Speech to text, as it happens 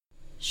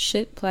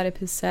Shit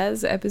Platypus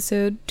Says,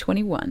 episode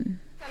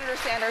 21. Senator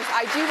Sanders,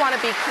 I do want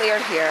to be clear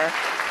here.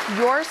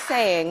 You're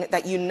saying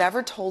that you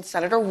never told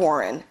Senator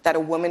Warren that a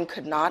woman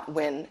could not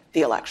win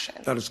the election.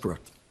 That is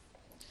correct.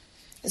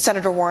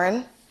 Senator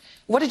Warren,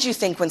 what did you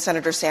think when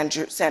Senator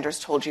Sanders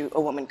told you a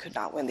woman could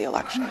not win the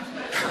election?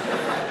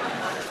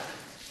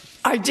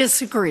 I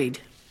disagreed.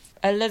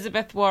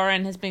 Elizabeth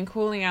Warren has been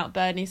calling out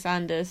Bernie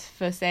Sanders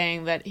for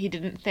saying that he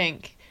didn't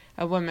think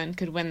a woman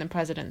could win the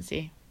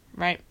presidency,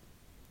 right?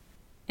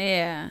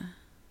 Yeah.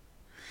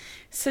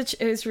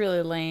 It was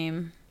really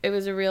lame. It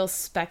was a real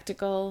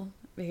spectacle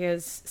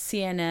because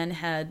CNN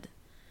had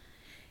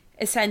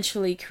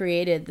essentially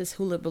created this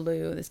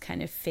hullabaloo, this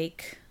kind of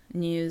fake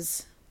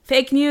news.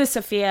 Fake news,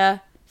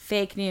 Sophia.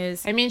 Fake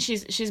news. I mean,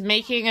 she's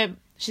making a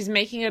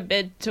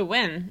bid to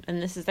win,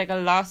 and this is like a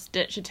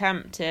last-ditch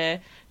attempt to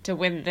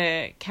win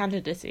the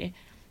candidacy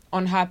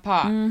on her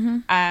part. Mm-hmm.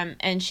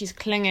 And she's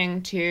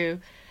clinging to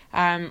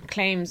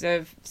claims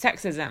of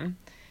sexism.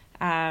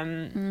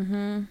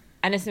 Mm-hmm.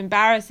 And it's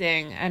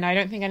embarrassing, and I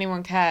don't think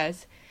anyone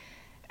cares.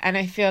 And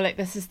I feel like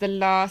this is the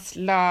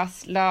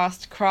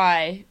last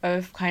cry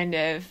of kind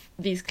of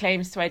these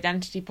claims to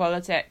identity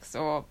politics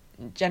or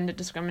gender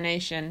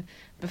discrimination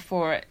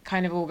before it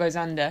kind of all goes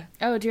under.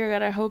 Oh, dear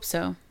God, I hope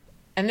so.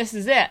 And this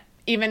is it.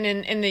 Even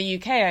in the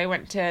UK, I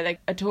went to like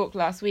a talk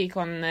last week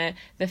on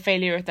the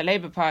failure of the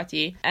Labour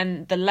Party,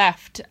 and the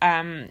left,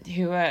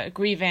 who are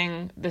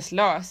grieving this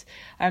loss,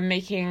 are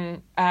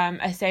saying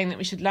that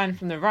we should learn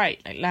from the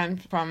right, like learn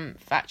from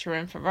Thatcher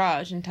and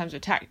Farage in terms of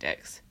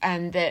tactics,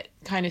 and that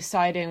kind of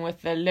siding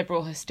with the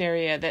liberal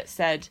hysteria that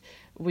said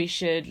we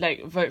should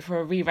like vote for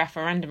a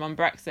re-referendum on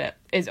Brexit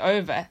is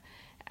over.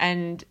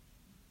 And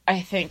I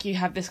think you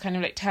have this kind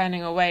of like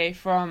turning away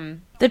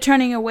from... They're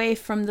turning away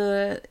from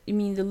the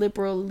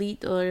liberal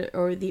elite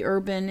or the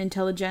urban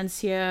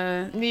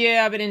intelligentsia? The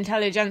urban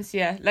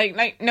intelligentsia.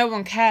 Like no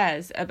one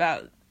cares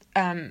about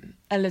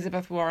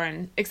Elizabeth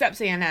Warren, except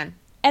CNN.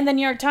 And the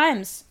New York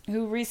Times,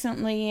 who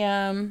recently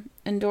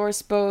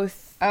endorsed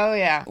both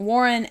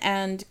Warren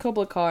and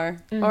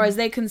Klobuchar, or as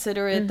they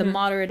consider it, the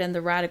moderate and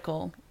the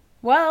radical.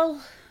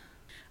 Well,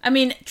 I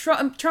mean,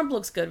 Trump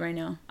looks good right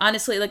now.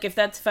 Honestly, like if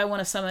I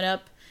want to sum it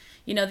up,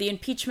 the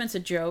impeachment's a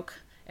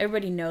joke.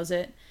 Everybody knows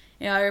it.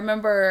 I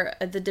remember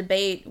at the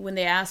debate when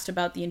they asked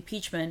about the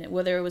impeachment,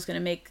 whether it was going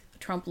to make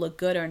Trump look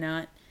good or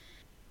not.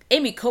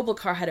 Amy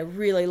Klobuchar had a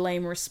really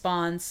lame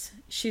response.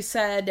 She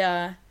said,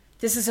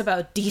 this is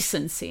about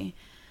decency.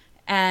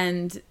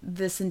 And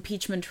this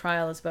impeachment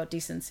trial is about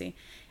decency.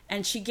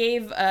 And she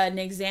gave an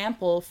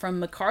example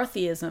from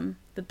McCarthyism,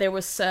 that there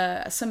was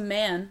some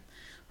man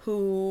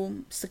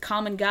who, just a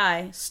common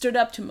guy, stood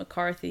up to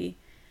McCarthy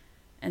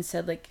and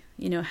said, like,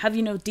 have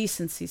you no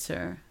decency,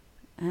 sir?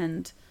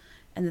 And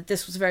that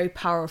this was very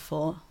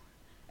powerful.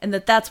 And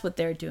that's what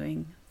they're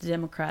doing, the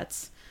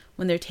Democrats,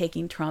 when they're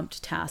taking Trump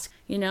to task.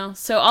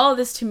 So all of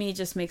this to me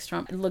just makes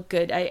Trump look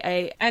good.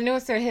 And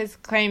also his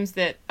claims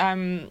that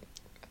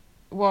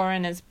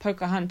Warren is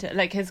Pocahontas,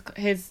 like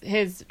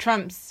his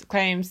Trump's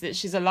claims that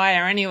she's a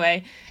liar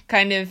anyway,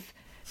 kind of,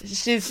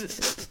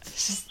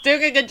 she's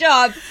doing a good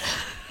job.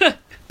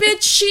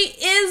 Bitch, she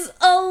is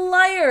a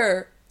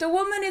liar. The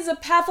woman is a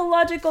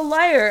pathological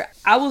liar.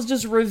 I was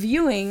just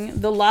reviewing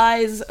the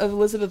lies of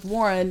Elizabeth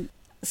Warren.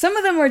 Some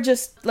of them were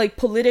just like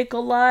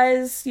political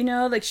lies,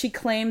 like she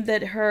claimed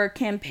that her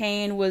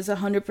campaign was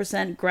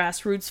 100%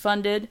 grassroots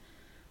funded,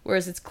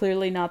 whereas it's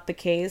clearly not the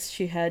case.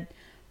 She had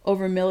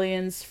over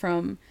millions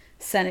from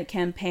Senate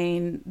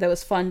campaign that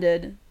was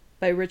funded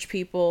by rich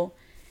people.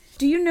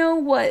 Do you know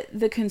what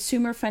the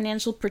Consumer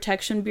Financial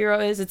Protection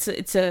Bureau is?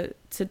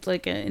 It's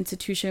like an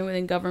institution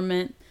within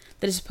government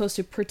that is supposed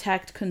to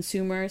protect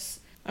consumers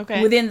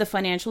within the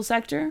financial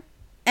sector.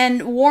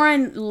 And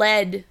Warren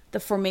led the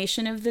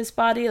formation of this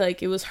body,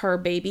 like it was her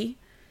baby.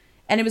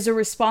 And it was a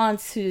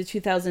response to the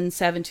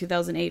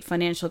 2007-2008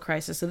 financial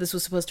crisis. So this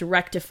was supposed to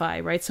rectify,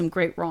 right, some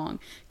great wrong.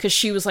 Because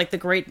she was like the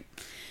great,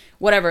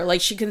 whatever,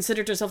 like she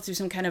considered herself to be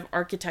some kind of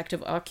architect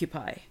of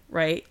Occupy,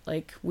 right?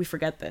 Like, we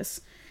forget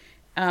this.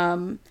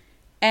 And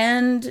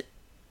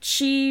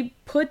she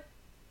put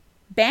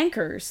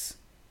bankers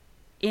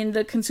in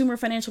the Consumer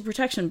Financial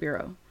Protection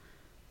Bureau.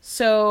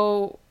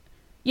 So,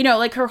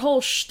 like her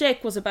whole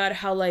shtick was about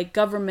how like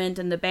government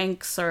and the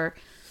banks are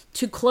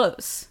too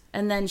close.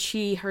 And then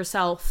she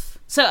herself,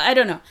 so I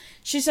don't know.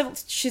 She's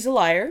a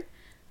liar.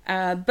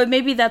 But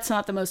maybe that's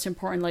not the most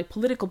important like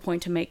political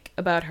point to make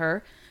about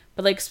her.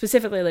 But like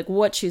specifically like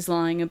what she's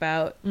lying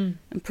about and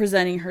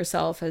presenting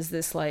herself as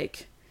this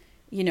like,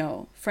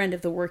 friend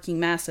of the working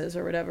masses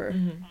or whatever,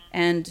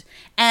 and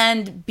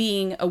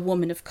being a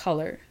woman of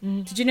color.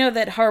 Did you know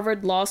that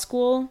Harvard Law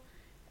School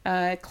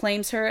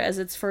claims her as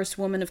its first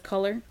woman of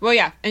color? Well,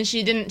 yeah, and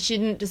she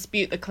didn't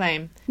dispute the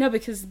claim. No,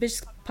 because the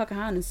bitch is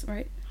Pocahontas,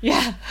 right?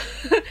 Yeah,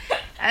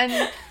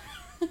 and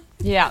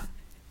yeah,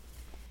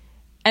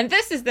 and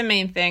this is the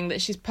main thing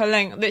that she's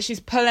pulling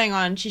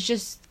on.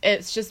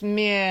 It's just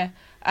mere.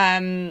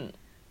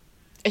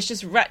 It's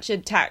just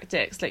wretched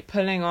tactics, like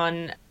pulling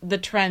on the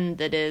trend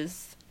that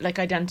is like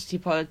identity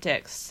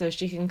politics so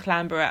she can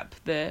clamber up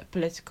the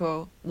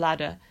political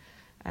ladder.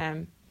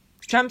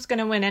 Trump's going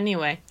to win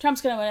anyway.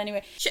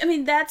 I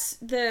mean, that's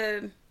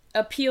the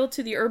appeal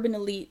to the urban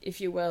elite,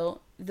 if you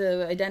will,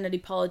 the identity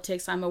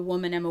politics. I'm a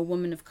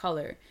woman of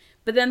color.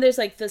 But then there's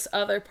like this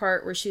other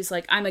part where she's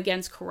like, I'm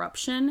against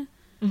corruption.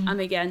 Mm-hmm. I'm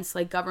against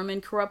like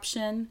government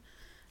corruption.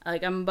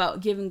 Like, I'm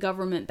about giving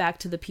government back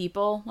to the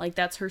people. Like,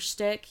 that's her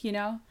shtick, you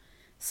know?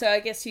 So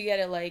I guess you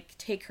gotta like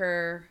take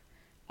her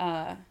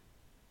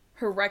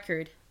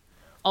record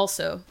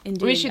also in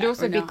doing. We should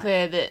also be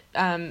clear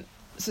that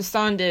so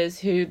Sanders,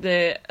 who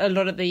a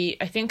lot of the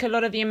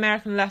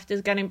American left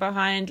is getting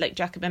behind, like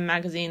Jacobin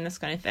Magazine, this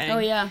kind of thing. Oh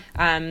yeah.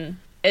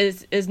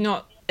 Is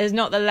not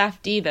the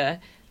left either.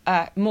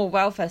 More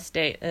welfare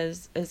state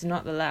is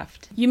not the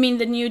left. You mean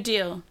the New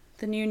Deal,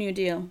 the New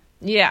Deal?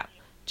 Yeah,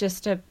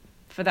 just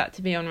for that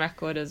to be on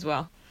record as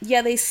well.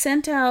 Yeah, they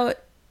sent out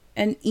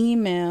an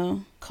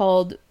email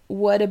called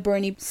 "What a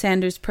Bernie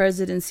Sanders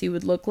Presidency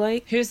Would Look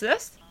Like." Who's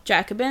this?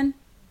 Jacobin.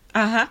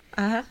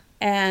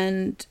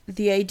 And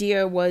the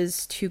idea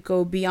was to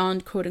go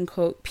beyond, quote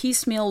unquote,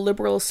 piecemeal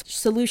liberal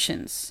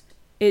solutions.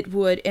 It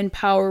would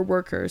empower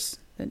workers,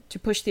 to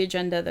push the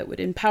agenda that would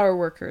empower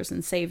workers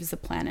and saves the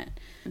planet.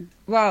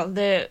 Well,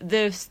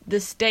 the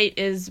state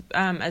is,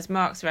 as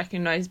Marx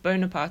recognized,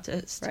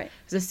 Bonapartist. Right.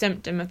 It's a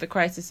symptom of the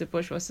crisis of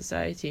bourgeois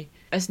society.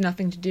 It's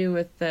nothing to do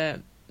with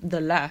the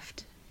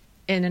left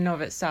in and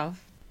of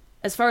itself.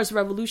 As far as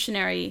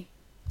revolutionary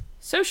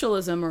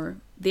socialism, or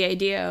the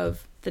idea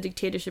of the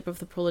dictatorship of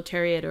the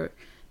proletariat, or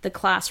the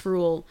class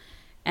rule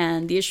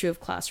and the issue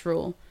of class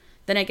rule,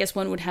 then I guess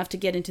one would have to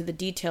get into the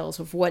details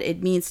of what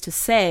it means to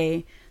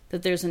say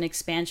that there's an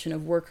expansion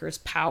of workers'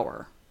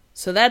 power.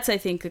 So that's, I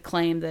think, a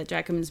claim that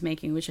Jacobin's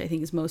making, which I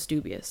think is most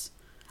dubious.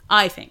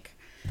 I think.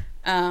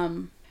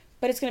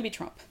 But it's going to be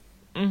Trump.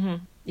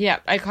 Mm-hmm. Yeah,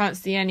 I can't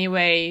see any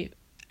way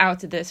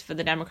out of this for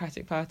the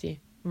Democratic Party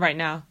right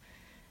now.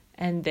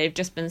 And they've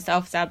just been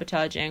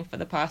self-sabotaging for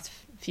the past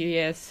few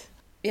years.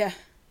 Yeah.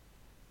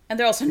 And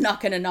they're also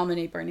not going to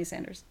nominate Bernie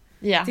Sanders.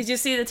 Yeah. Did you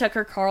see the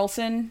Tucker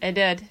Carlson? I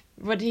did.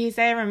 What did he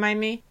say? Remind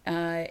me.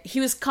 He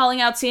was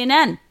calling out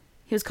CNN.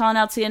 He was calling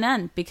out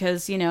CNN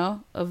because, you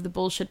know, of the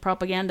bullshit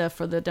propaganda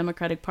for the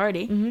Democratic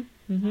Party.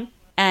 Mm-hmm. Mm-hmm.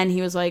 And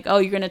he was like, oh,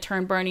 you're going to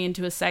turn Bernie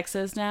into a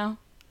sexist now?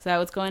 Is that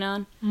what's going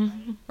on?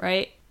 Mm-hmm.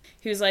 Right?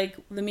 He was like,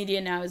 the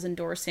media now is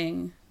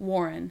endorsing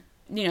Warren.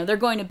 You know, they're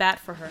going to bat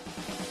for her.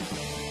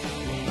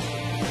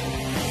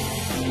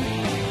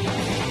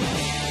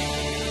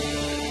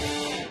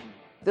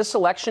 This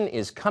election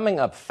is coming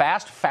up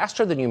fast,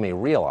 faster than you may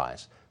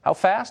realize. How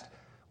fast?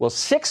 Well,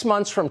 6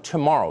 months from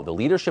tomorrow, the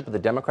leadership of the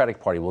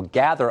Democratic Party will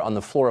gather on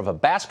the floor of a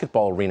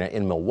basketball arena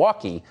in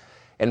Milwaukee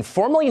and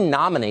formally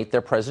nominate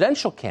their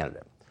presidential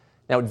candidate.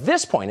 Now, at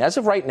this point, as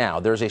of right now,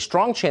 there's a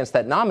strong chance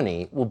that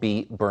nominee will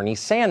be Bernie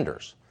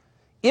Sanders.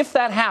 If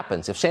that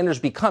happens, if Sanders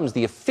becomes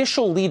the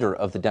official leader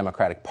of the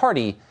Democratic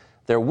Party,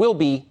 there will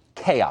be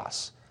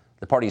chaos.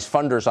 The party's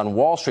funders on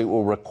Wall Street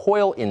will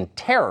recoil in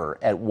terror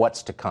at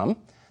what's to come.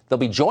 They'll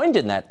be joined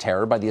in that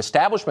terror by the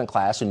establishment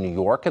class in New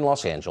York and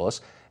Los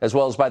Angeles, as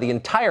well as by the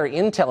entire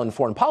intel and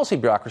foreign policy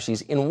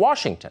bureaucracies in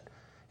Washington.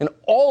 And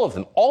all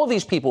of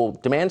these people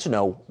demand to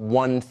know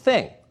one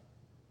thing.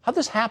 How'd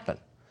this happen?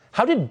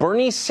 How did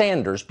Bernie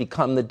Sanders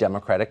become the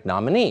Democratic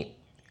nominee?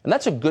 And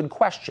that's a good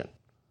question.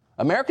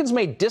 Americans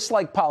may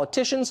dislike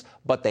politicians,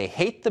 but they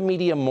hate the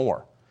media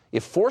more.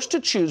 If forced to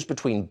choose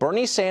between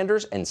Bernie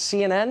Sanders and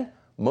CNN,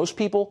 most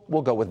people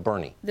will go with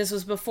Bernie. This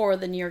was before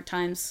the New York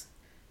Times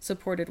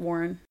supported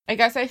Warren. I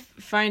guess I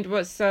find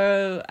what's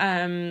so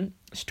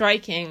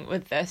striking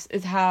with this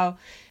is how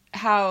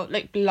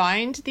like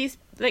blind these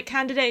like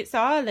candidates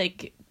are,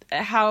 like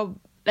how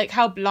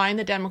blind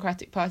the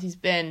Democratic Party's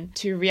been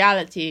to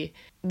reality.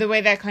 The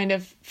way they're kind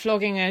of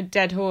flogging a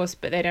dead horse,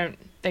 but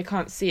they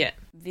can't see it.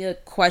 The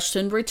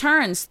question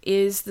returns: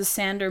 is the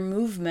Sanders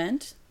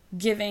movement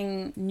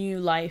giving new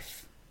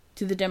life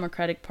to the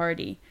Democratic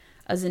Party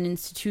as an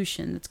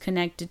institution that's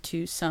connected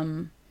to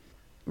some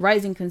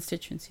rising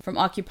constituency from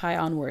Occupy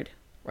onward,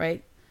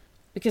 right?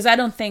 Because I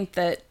don't think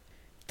that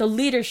the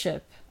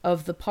leadership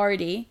of the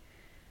party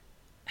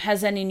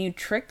has any new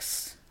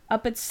tricks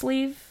up its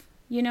sleeve,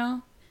 you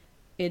know?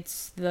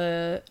 It's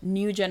the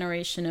new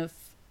generation of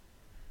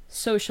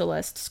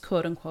socialists,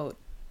 quote unquote,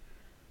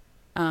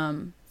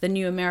 the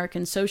new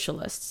American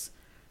socialists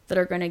that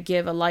are going to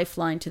give a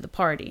lifeline to the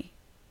party.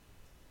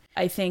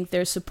 I think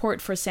their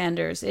support for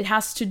Sanders, it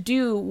has to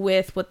do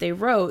with what they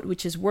wrote,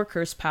 which is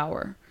workers'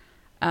 power.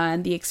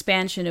 And the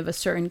expansion of a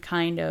certain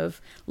kind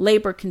of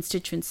labor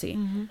constituency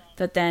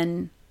that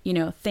then, you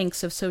know,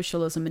 thinks of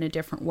socialism in a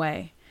different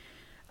way.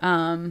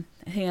 I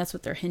think that's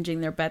what they're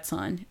hinging their bets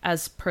on,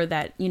 as per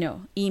that, you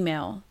know,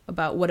 email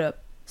about what a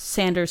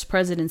Sanders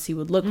presidency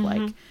would look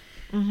like.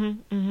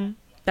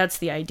 That's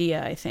the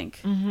idea, I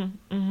think.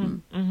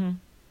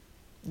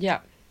 Yeah.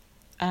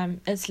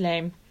 It's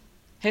lame.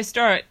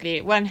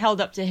 Historically, when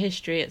held up to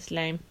history, it's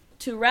lame.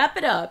 To wrap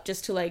it up,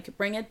 just to, like,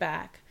 bring it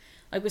back,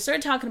 like, we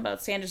started talking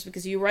about Sanders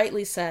because you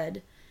rightly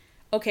said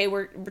okay,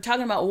 we're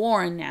talking about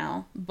Warren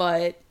now,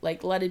 but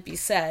like, let it be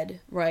said,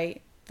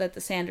 right, that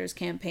the Sanders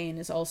campaign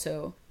is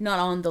also not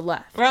on the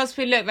left. Or else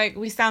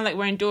we sound like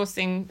we're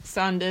endorsing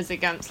Sanders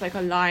against like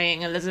a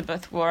lying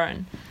Elizabeth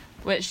Warren,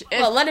 which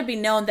is... Well, let it be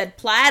known that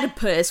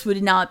Platypus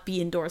would not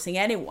be endorsing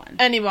anyone.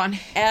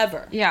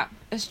 Ever. Yeah,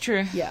 it's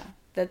true. Yeah,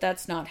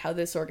 that's not how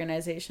this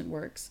organization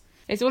works.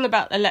 It's all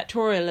about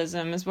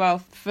electoralism as well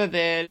for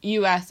the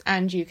US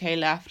and UK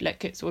left.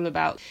 Like, it's all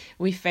about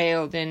we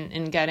failed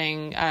in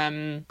getting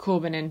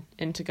Corbyn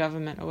into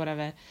government or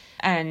whatever.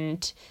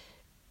 And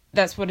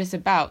that's what it's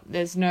about.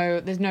 There's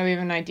no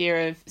even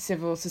idea of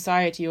civil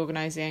society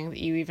organising that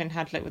you even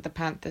had like with the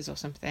Panthers or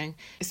something.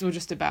 It's all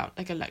just about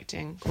like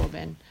electing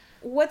Corbyn.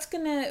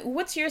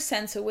 What's your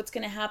sense of what's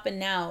gonna happen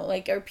now?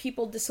 Like, are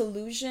people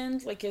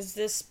disillusioned? Like, has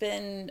this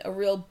been a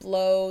real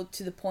blow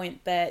to the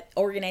point that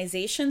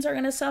organizations are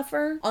gonna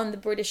suffer on the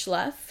British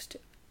left?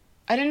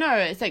 I don't know.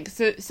 It's like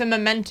some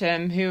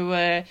momentum who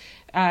were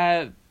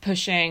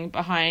pushing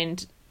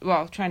behind,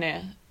 trying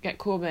to get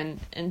Corbyn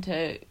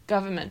into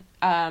government,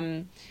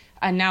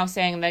 are now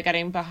saying they're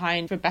getting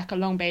behind Rebecca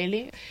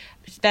Long-Bailey.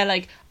 They're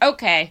like,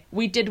 okay,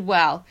 we did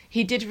well.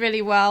 He did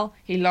really well.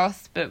 He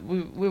lost, but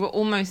we were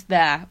almost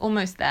there.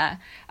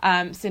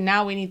 So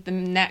now we need the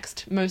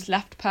next most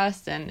left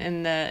person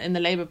in the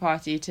Labour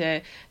Party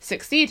to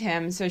succeed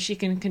him, so she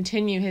can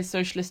continue his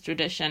socialist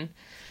tradition.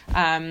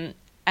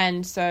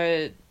 And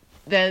so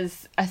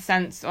there's a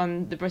sense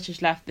on the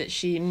British left that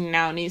she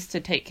now needs to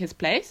take his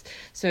place,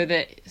 so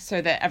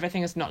that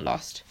everything is not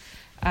lost.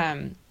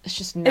 It's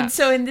just nuts. And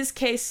so in this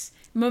case,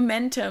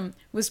 momentum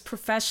was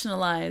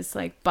professionalized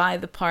like by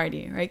the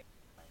party, right?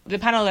 The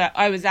panel that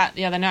I was at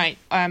the other night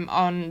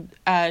on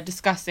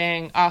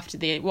discussing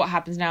what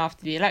happens now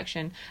after the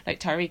election, like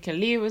Tariq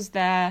Ali was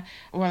there,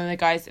 one of the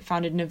guys that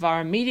founded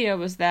Novara Media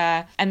was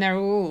there, and they're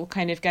all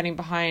kind of getting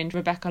behind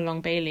Rebecca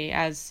Long-Bailey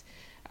as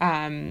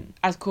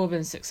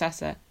Corbyn's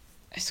successor.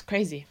 It's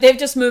crazy. They've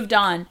just moved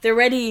on. They're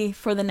ready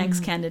for the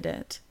next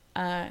candidate.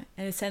 In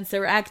a sense,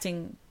 they're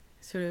acting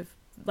sort of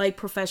like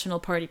professional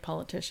party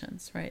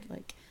politicians, right?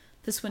 Like,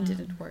 this one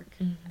didn't work.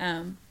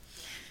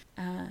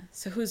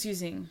 So who's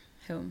using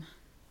whom?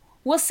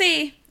 We'll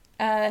see.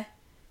 Yeah.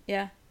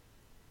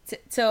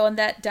 So on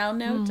that down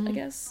note, I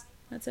guess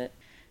that's it.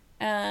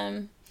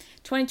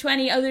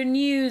 2020 other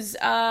news.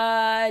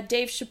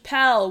 Dave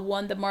Chappelle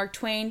won the Mark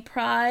Twain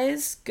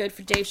Prize. Good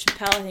for Dave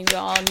Chappelle. I think we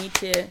all need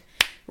to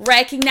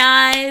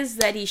recognize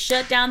that he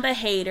shut down the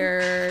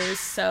haters.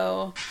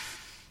 So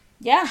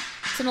yeah,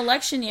 it's an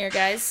election year,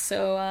 guys.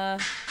 So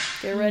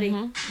get ready.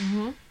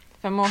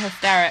 For more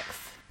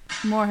hysterics.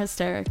 More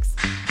hysterics.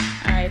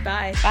 All right,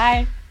 bye.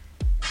 Bye.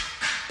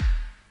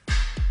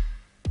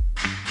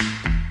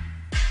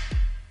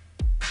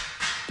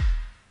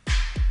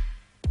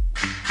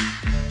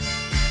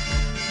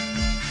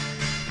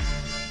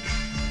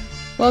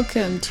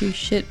 Welcome to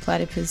Shit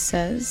Platypus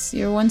Says,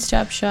 your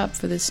one-stop shop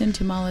for the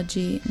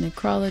symptomology,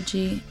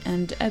 necrology,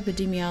 and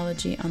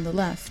epidemiology on the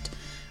left.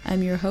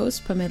 I'm your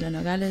host, Pamela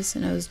Nogales,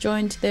 and I was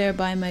joined there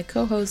by my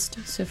co-host,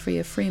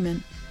 Sophia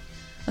Freeman.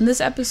 On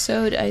this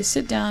episode, I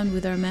sit down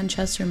with our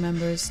Manchester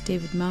members,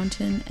 David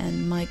Mountain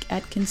and Mike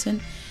Atkinson,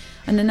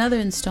 on another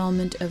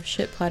installment of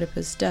Shit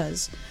Platypus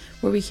Does,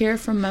 where we hear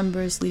from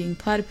members leading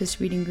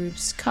platypus reading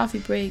groups, coffee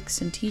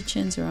breaks, and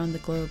teach-ins around the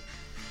globe.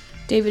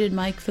 David and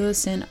Mike fill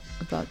us in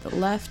about the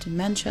left in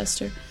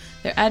Manchester,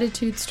 their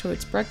attitudes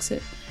towards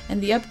Brexit,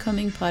 and the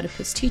upcoming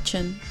platypus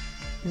teach-in,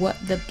 What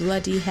the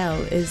Bloody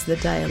Hell is the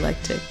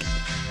Dialectic?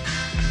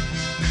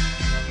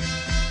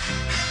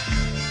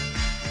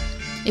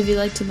 If you'd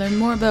like to learn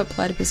more about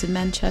platypus in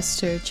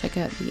Manchester, check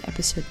out the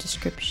episode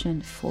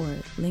description for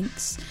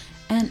links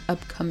and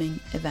upcoming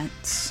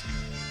events.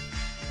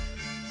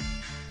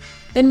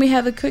 Then we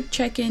have a quick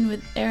check-in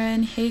with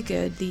Erin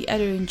Haygood, the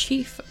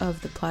editor-in-chief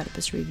of the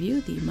Platypus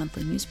Review, the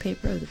monthly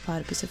newspaper of the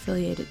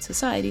Platypus-affiliated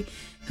society,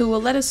 who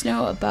will let us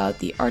know about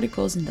the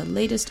articles in the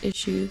latest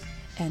issue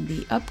and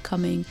the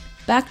upcoming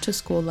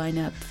back-to-school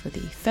lineup for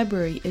the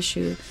February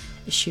issue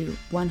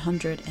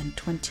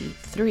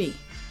 123.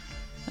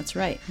 That's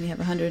right, we have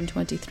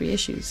 123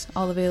 issues,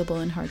 all available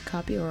in hard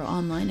copy or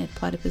online at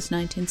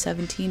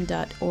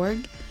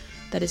platypus1917.org.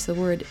 That is the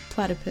word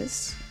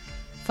platypus,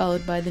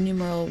 followed by the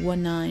numeral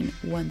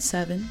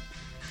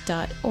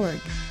 1917.org.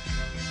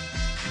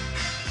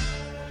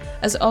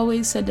 As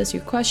always, send us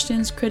your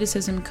questions,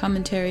 criticism,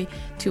 commentary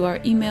to our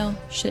email,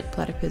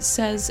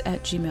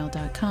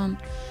 shitplatypussays@gmail.com.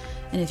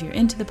 And if you're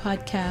into the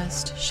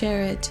podcast,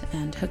 share it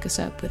and hook us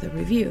up with a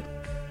review.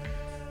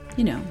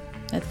 You know,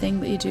 that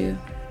thing that you do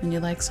when you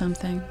like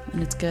something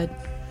and it's good.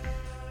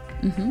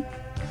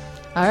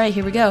 All right,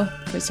 here we go.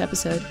 First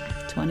episode,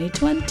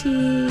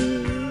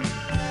 2020.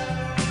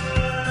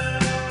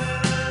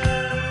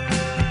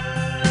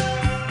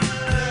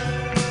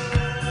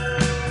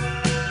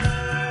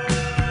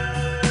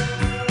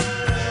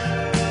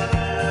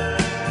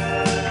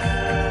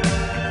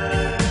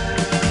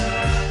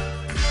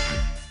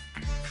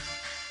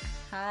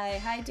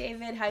 Hi,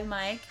 David. Hi,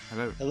 Mike.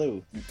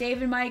 Hello.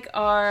 Dave and Mike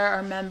are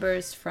our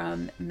members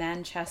from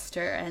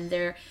Manchester, and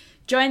they're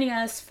joining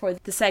us for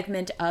the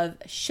segment of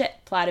Shit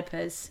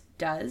Platypus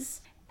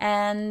Does.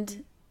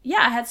 And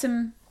yeah, I had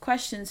some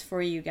questions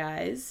for you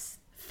guys.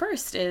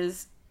 First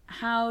is,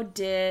 how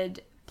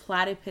did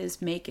Platypus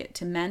make it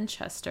to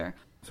Manchester?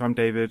 So I'm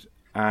David,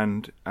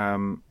 and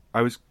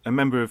I was a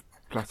member of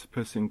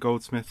Platypus in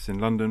Goldsmiths in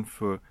London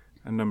for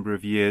a number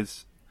of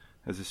years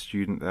as a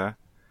student there,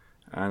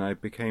 and I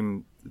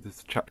became the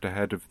chapter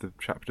head of the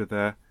chapter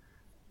there.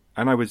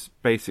 And I was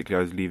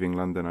leaving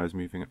London, I was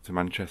moving up to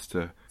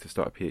Manchester to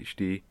start a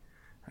PhD,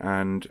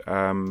 and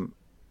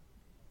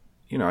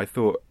I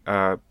thought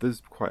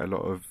there's quite a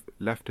lot of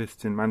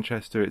leftists in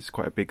Manchester. It's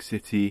quite a big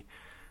city,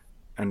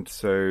 and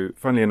so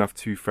funnily enough,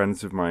 two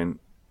friends of mine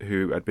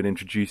who I'd been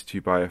introduced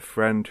to by a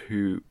friend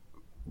who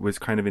was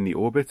kind of in the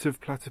orbit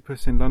of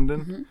Platypus in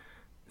London. Mm-hmm.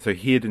 So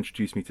he had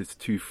introduced me to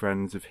two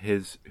friends of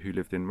his who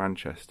lived in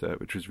Manchester,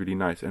 which was really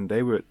nice. And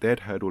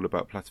they'd heard all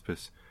about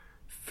Platypus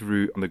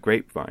on the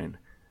grapevine,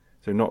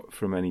 so not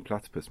from any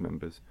Platypus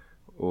members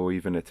or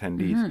even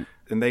attendees. Mm-hmm.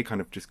 And they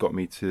kind of just got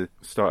me to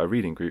start a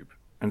reading group.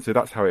 And so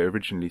that's how it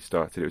originally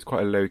started. It was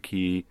quite a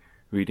low-key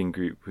reading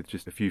group with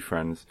just a few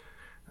friends.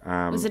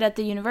 Was it at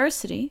the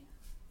university?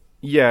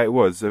 Yeah, it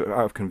was, out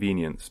of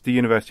convenience. The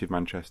University of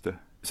Manchester.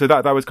 So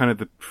that was kind of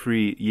the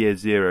pre-year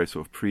zero,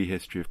 sort of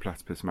pre-history of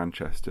Platypus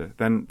Manchester.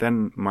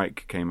 Then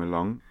Mike came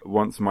along.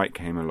 Once Mike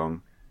came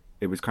along,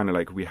 it was kind of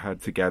like we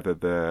had together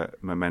the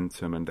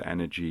momentum and the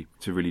energy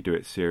to really do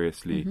it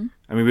seriously. Mm-hmm.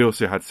 I mean, we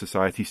also had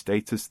society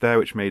status there,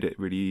 which made it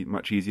really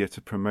much easier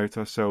to promote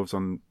ourselves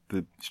on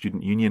the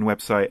Student Union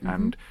website mm-hmm.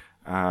 and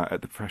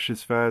at the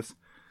Precious Fairs.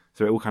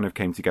 So it all kind of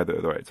came together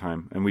at the right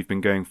time. And we've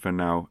been going for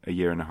now a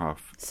year and a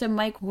half. So,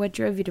 Mike, what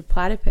drove you to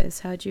Platypus?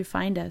 How did you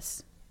find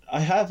us?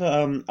 I've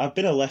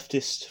been a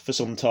leftist for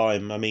some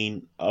time. I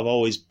mean, I've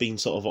always been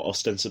sort of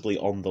ostensibly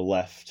on the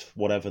left,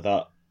 whatever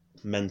that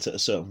meant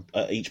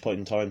at each point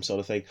in time,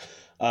 sort of thing.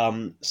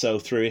 So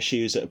through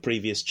issues at a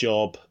previous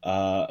job,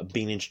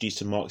 being introduced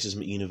to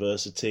Marxism at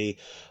university,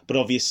 but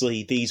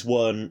obviously these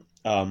weren't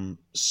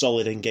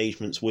solid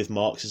engagements with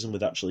Marxism,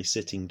 with actually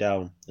sitting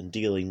down and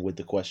dealing with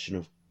the question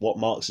of what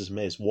Marxism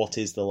is, what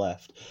is the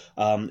left.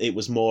 It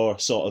was more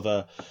sort of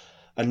a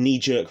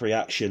knee-jerk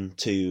reaction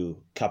to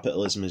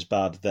capitalism is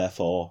bad,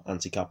 therefore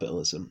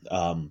anti-capitalism,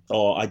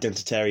 or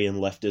identitarian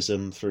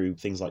leftism through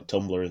things like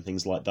Tumblr and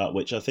things like that,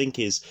 which I think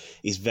is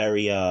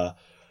very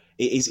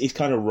is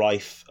kind of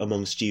rife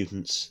among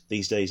students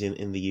these days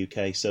in the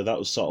UK. So that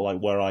was sort of like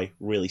where I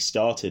really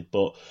started,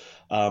 but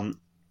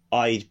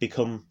I'd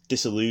become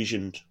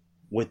disillusioned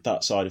with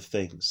that side of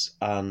things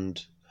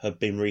and have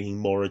been reading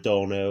more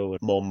Adorno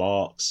and more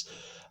Marx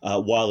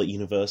while at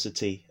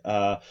university.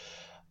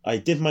 I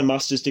did my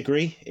master's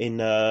degree in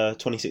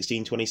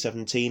 2016,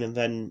 2017, and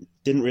then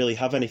didn't really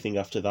have anything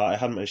after that. I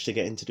hadn't managed to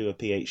get in to do a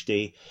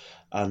PhD,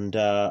 and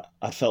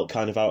I felt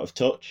kind of out of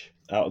touch,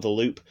 out of the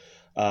loop.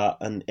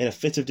 And in a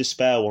fit of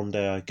despair one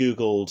day, I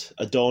Googled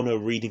Adorno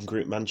Reading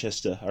Group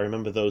Manchester. I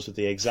remember those were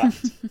the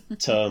exact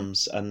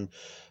terms, and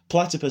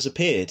Platypus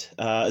appeared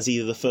as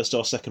either the first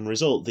or second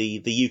result.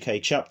 The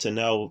UK chapter,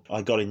 now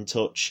I got in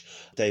touch.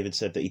 David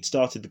said that he'd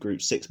started the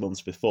group 6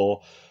 months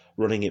before,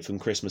 running it from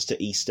Christmas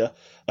to Easter.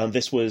 And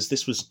this was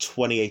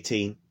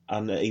 2018,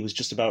 and he was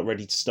just about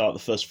ready to start the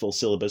first full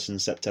syllabus in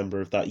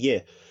September of that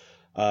year.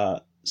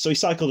 So he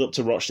cycled up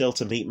to Rochdale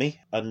to meet me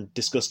and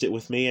discussed it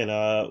with me.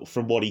 And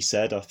from what he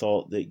said, I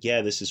thought that,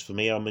 yeah, this is for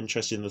me. I'm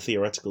interested in the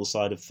theoretical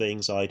side of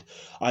things. I'd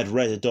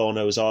read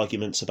Adorno's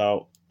arguments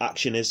about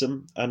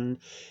actionism. And,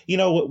 you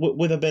know,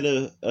 with a bit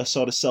of a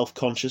sort of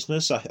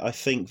self-consciousness, I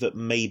think that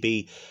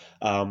maybe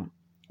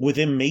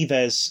within me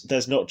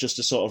there's not just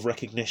a sort of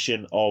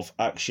recognition of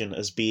action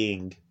as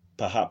being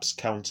perhaps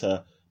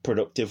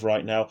counterproductive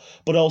right now,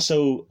 but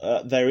also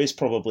there is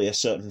probably a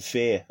certain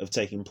fear of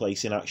taking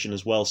place in action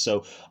as well.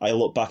 So I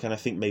look back and I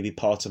think maybe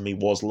part of me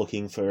was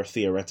looking for a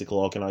theoretical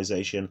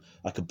organisation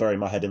I could bury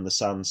my head in the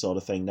sand sort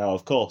of thing. Now,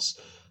 of course,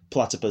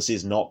 Platypus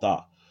is not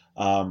that.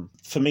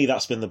 For me,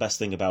 that's been the best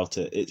thing about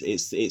it.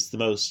 It's the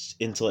most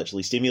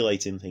intellectually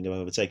stimulating thing I've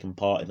ever taken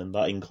part in, and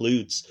that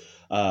includes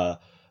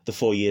the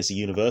 4 years of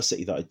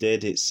university that I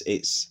did.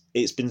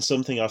 It's been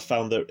something I've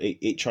found that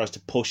it tries to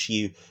push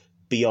you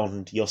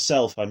beyond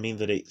yourself. I mean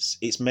that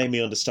it's made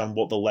me understand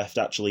what the left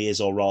actually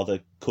is, or rather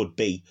could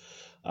be,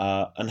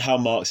 and how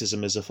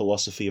Marxism is a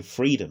philosophy of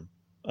freedom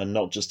and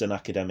not just an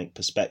academic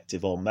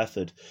perspective or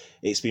method.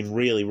 It's been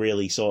really,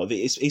 really sort of,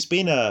 it's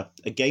been a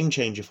game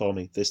changer for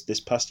me. This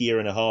past year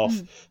and a half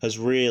has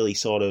really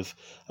sort of,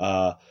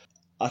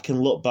 I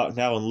can look back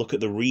now and look at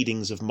the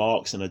readings of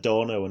Marx and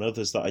Adorno and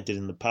others that I did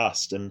in the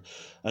past and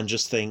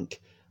just think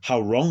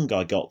how wrong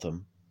I got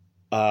them,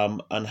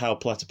 and how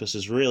Platypus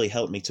has really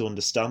helped me to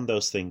understand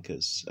those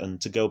thinkers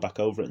and to go back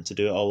over it and to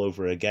do it all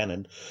over again.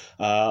 And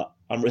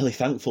I'm really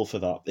thankful for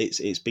that.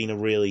 It's been a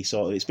really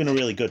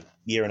good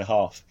year and a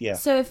half. Yeah.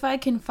 So if I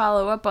can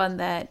follow up on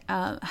that,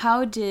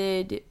 how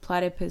did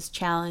Platypus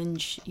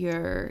challenge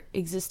your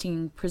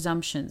existing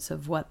presumptions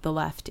of what the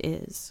left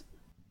is?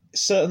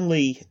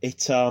 Certainly,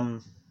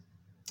 how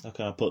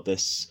can I put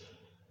this?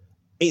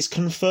 it's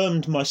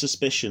confirmed my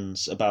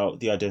suspicions about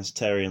the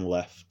identitarian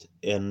left,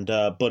 and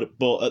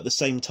but at the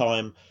same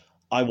time,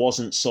 I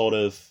wasn't sort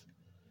of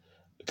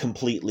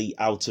completely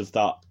out of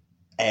that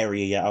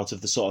area yet, out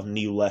of the sort of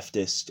new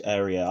leftist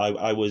area.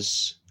 I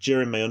was,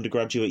 during my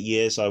undergraduate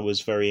years, I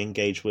was very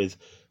engaged with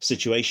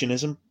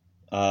situationism.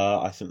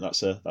 I think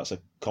that's a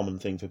common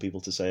thing for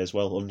people to say as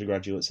well,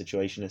 undergraduate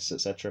situationists,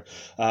 etc.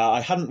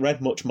 I hadn't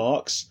read much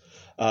Marx,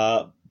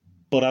 but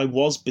I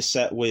was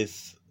beset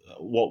with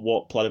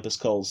what Platypus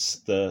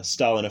calls the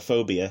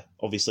Stalinophobia,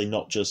 obviously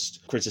not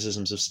just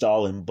criticisms of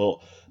Stalin, but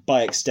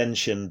by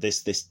extension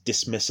this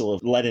dismissal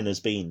of Lenin as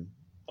being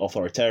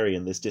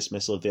authoritarian, this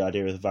dismissal of the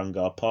idea of the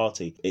vanguard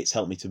party. It's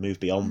helped me to move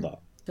beyond that.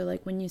 So,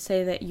 like, when you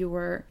say that you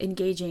were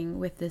engaging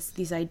with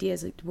these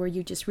ideas, like, were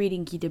you just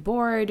reading Guy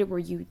Debord? Were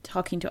you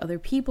talking to other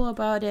people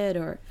about it?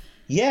 Or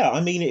yeah,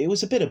 I mean, it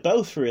was a bit of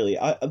both, really.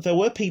 There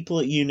were people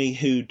at uni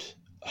who'd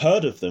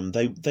heard of them.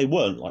 They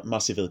weren't like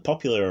massively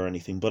popular or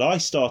anything, but I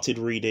started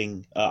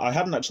reading. I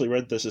hadn't actually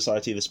read the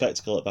Society of the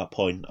Spectacle at that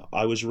point.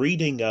 I was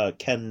reading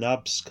Ken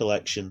Nabb's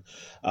collection,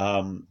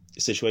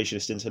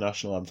 Situationist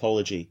International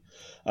Anthology,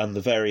 and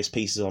the various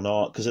pieces on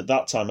art, because at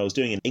that time I was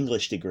doing an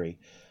English degree,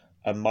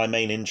 and my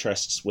main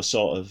interests were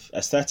sort of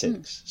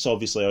aesthetics. So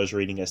obviously I was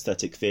reading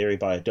Aesthetic Theory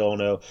by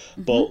Adorno,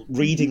 but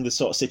reading the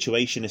sort of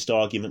situationist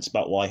arguments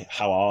about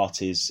how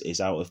art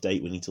is out of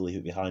date, we need to leave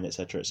it behind,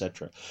 etc.,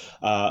 etc.,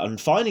 and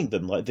finding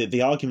them, like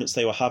the arguments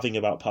they were having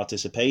about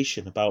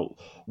participation, about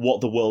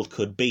what the world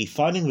could be,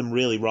 finding them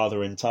really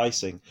rather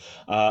enticing.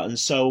 And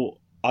so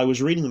I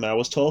was reading them, and I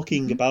was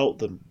talking about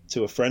them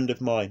to a friend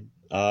of mine,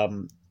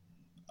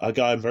 a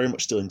guy I'm very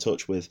much still in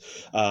touch with,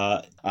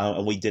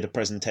 and we did a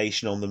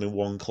presentation on them in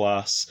one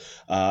class,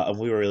 and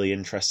we were really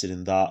interested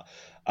in that.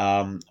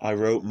 I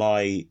wrote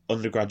my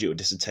undergraduate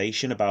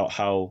dissertation about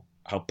how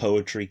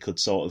poetry could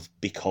sort of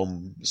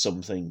become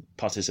something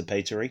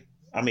participatory.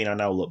 I mean, I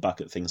now look back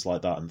at things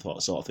like that and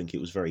think it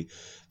was very,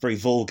 very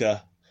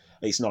vulgar.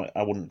 It's not.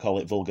 I wouldn't call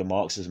it vulgar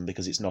Marxism,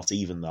 because it's not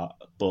even that.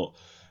 But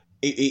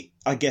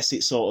I guess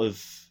it sort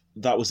of,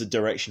 that was the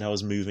direction I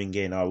was moving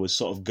in. I was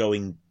sort of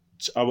going.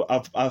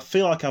 I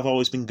feel like I've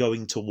always been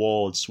going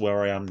towards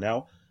where I am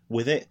now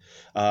with it,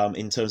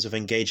 in terms of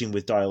engaging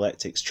with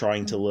dialectics,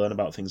 trying to learn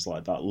about things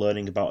like that,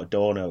 learning about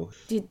Adorno.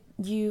 Did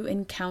you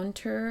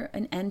encounter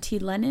an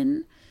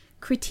anti-Lenin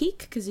critique?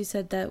 Because you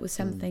said that was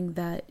something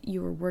that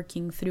you were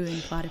working through in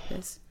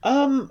Platypus.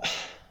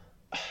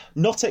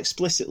 Not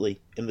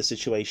explicitly in the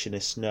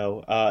Situationists,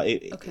 no.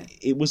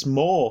 It was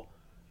more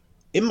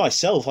in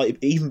myself, like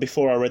even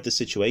before I read the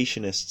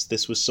Situationists,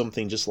 this was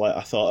something just like,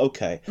 I thought,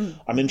 okay,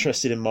 I'm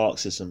interested in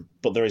Marxism,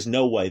 but there is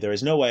no way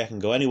I can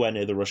go anywhere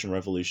near the Russian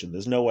Revolution.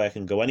 There's no way I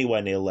can go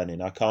anywhere near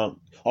Lenin. I can't,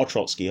 or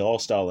Trotsky, or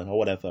Stalin, or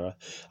whatever.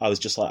 I was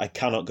just like, I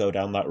cannot go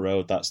down that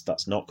road.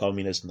 That's not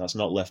communism. That's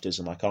not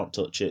leftism. I can't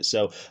touch it.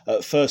 So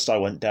at first I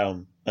went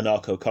down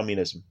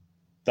anarcho-communism.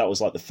 That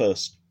was like the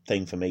first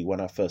thing for me when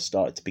I first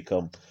started to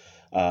become,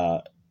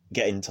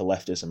 get into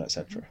leftism,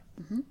 etc.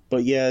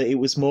 But yeah, it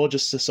was more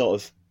just a sort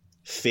of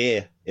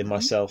fear in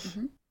myself.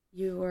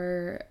 You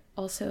were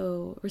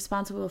also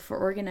responsible for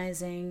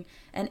organizing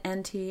an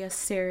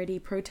anti-austerity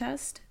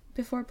protest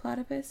before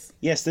Platypus?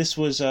 Yes, this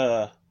was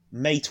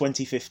May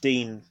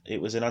 2015.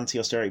 It was an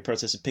anti-austerity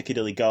protest at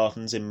Piccadilly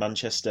Gardens in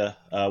Manchester,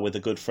 with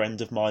a good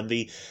friend of mine.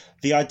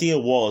 The idea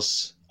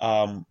was,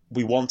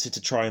 we wanted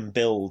to try and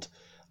build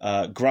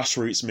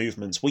grassroots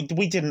movements. We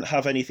didn't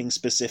have anything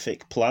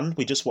specific planned.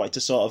 We just wanted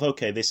to sort of,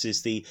 okay, this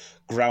is the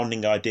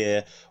grounding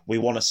idea. We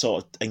want to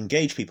sort of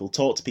engage people,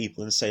 talk to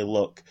people, and say,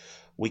 look,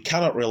 we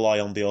cannot rely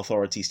on the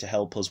authorities to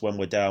help us when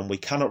we're down. We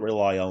cannot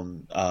rely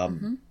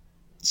on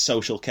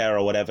social care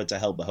or whatever to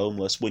help the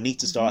homeless. We need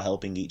to start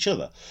helping each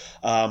other.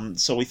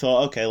 So we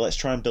thought, okay, let's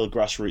try and build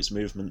grassroots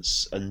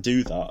movements and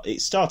do that.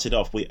 It started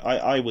off,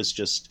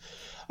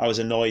 I was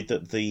annoyed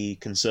that the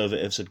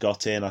Conservatives had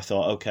got in. I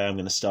thought, okay, I'm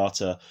going to start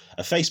a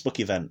Facebook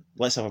event.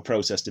 Let's have a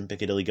protest in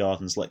Piccadilly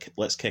Gardens.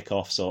 Let's kick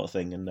off, sort of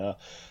thing. And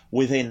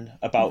within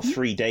about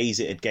 3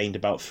 days, it had gained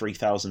about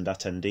 3,000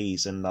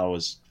 attendees, and I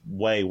was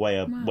way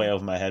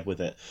over my head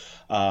with it.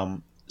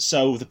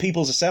 So the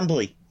People's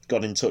Assembly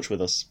got in touch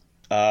with us,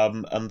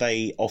 and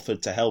they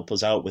offered to help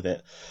us out with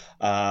it.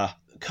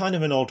 Kind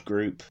of an odd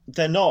group.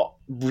 They're not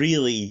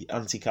really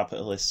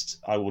anti-capitalist,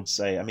 I would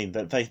say. I mean,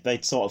 they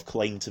sort of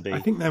claim to be. I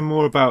think they're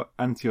more about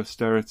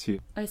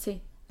anti-austerity. I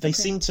see. They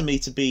seem to me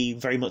to be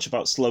very much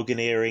about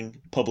sloganeering,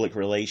 public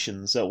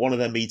relations. At one of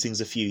their meetings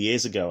a few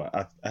years ago,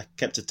 I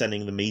kept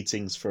attending the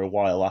meetings for a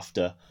while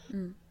after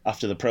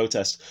the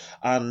protest,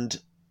 and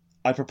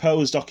I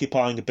proposed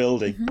occupying a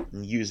building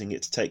and using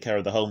it to take care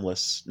of the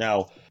homeless.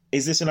 Now,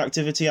 is this an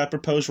activity I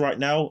propose right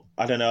now?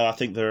 I don't know. I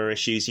think there are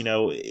issues.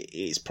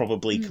 It's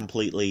probably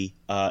completely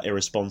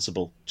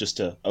irresponsible just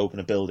to open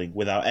a building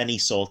without any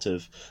sort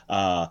of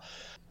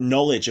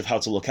knowledge of how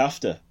to look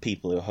after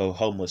people who are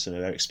homeless and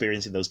are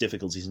experiencing those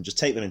difficulties, and just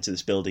take them into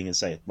this building and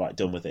say, right,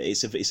 done with it.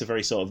 It was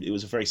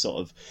a very sort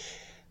of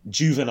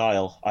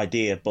juvenile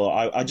idea,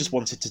 but I just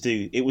wanted to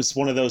do. It was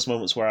one of those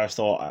moments where I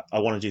thought I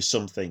want to do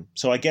something.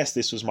 So I guess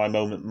this was my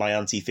moment, my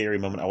anti-theory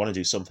moment. I want to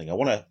do something. I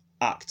want to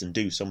act and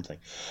do something.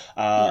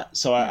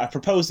 So I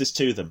proposed this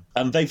to them,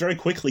 and they very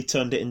quickly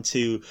turned it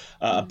into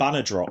a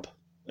banner drop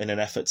in an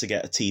effort to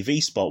get a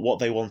TV spot. What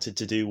they wanted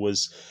to do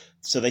was,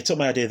 so they took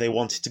my idea. They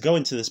wanted to go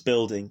into this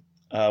building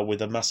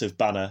with a massive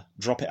banner,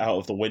 drop it out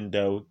of the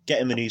window,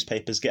 get in the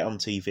newspapers, get on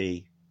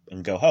TV,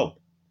 and go home.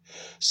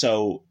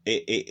 So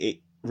it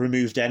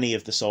removed any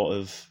of the sort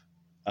of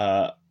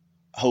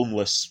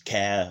homeless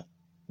care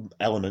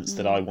elements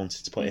that I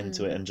wanted to put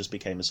into it, and just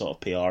became a sort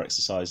of PR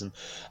exercise.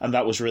 And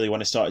that was really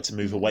when I started to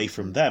move away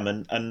from them.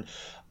 And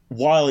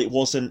while it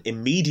wasn't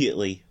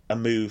immediately a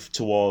move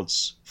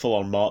towards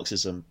full-on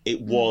Marxism,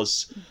 it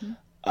was,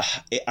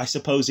 I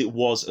suppose it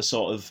was a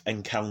sort of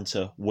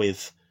encounter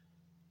with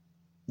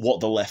what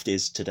the left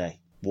is today,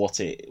 what's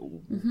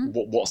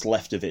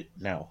left of it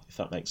now, if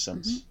that makes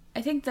sense.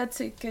 I think that's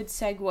a good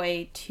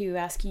segue to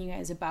asking you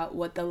guys about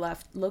what the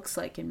left looks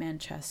like in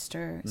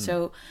Manchester.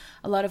 So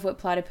a lot of what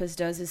Platypus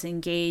does is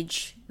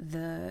engage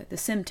the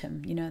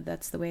symptom. You know,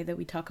 that's the way that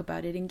we talk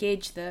about it.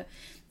 Engage the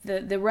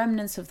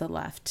remnants of the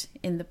left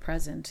in the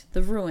present,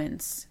 the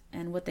ruins,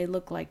 and what they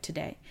look like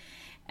today.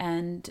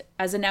 And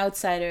as an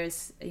outsider,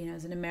 as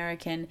an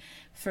American,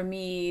 for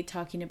me,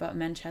 talking about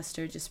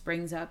Manchester just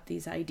brings up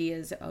these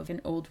ideas of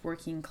an old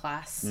working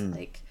class,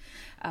 like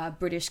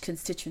British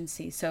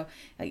constituency. So,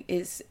 like,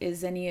 is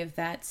any of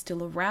that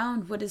still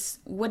around? What does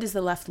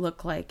the left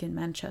look like in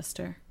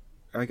Manchester?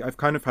 I've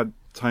kind of had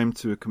time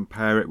to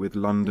compare it with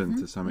London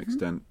to some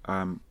extent.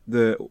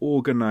 The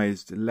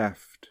organised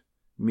left,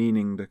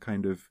 meaning the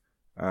kind of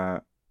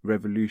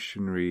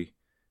revolutionary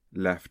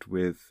left,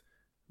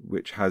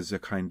 which has a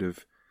kind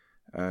of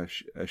a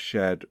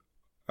shared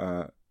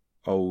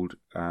old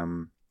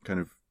kind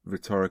of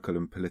rhetorical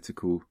and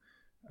political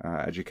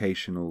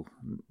educational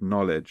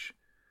knowledge,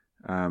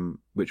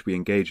 which we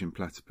engage in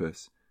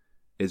Platypus,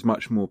 is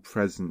much more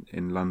present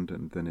in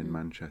London than in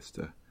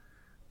Manchester.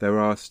 There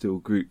are still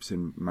groups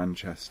in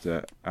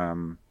Manchester,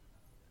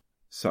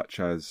 such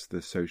as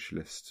the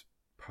Socialist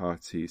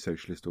Party,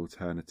 Socialist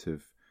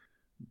Alternative,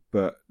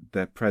 but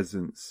their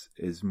presence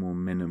is more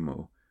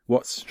minimal.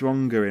 What's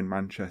stronger in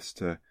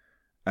Manchester,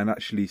 and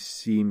actually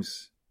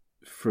seems,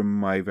 from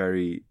my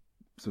very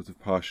sort of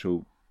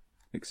partial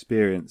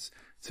experience,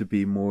 to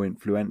be more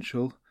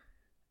influential,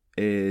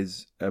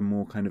 is a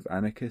more kind of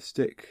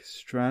anarchistic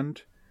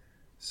strand.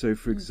 So,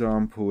 for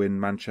example, in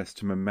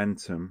Manchester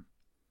Momentum,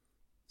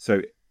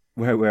 so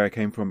where I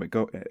came from at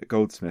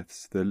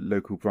Goldsmiths, the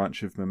local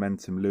branch of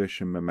Momentum,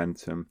 Lewisham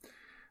Momentum,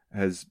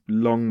 has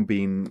long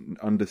been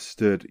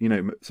understood.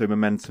 So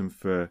Momentum,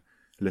 for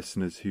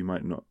listeners who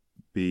might not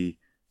be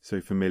so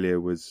familiar,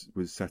 was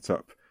set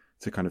up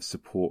to kind of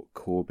support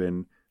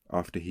Corbyn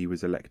after he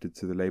was elected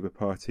to the Labour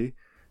Party.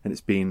 And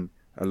it's been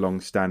a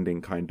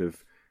long-standing kind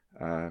of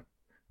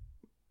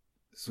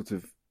sort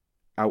of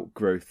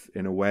outgrowth,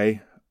 in a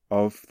way,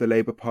 of the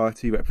Labour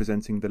Party,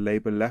 representing the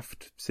Labour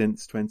left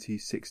since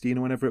 2016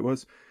 or whenever it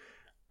was.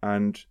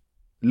 And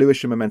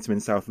Lewisham Momentum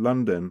in South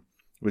London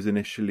was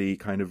initially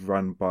kind of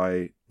run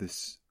by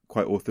this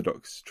quite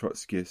orthodox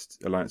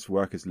Trotskyist Alliance for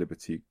Workers'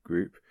 Liberty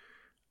group.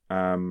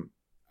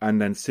 And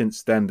then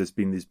since then, there's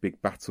been these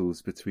big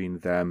battles between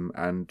them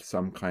and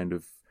some kind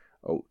of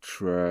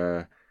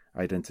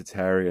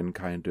ultra-identitarian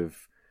kind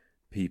of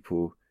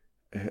people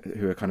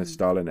who are kind of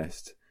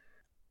Stalinist.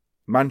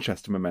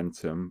 Manchester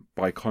Momentum,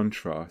 by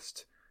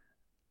contrast,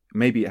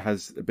 maybe it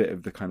has a bit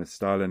of the kind of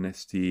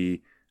Stalinist-y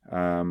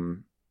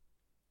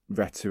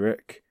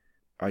rhetoric,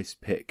 ice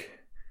pick,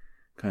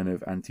 kind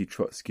of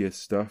anti-Trotskyist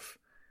stuff.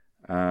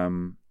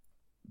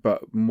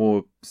 But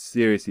more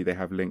seriously, they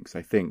have links,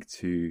 I think,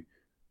 to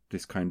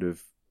this kind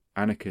of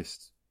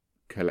anarchist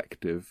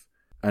collective.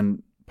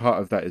 And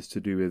part of that is to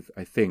do with,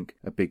 I think,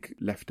 a big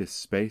leftist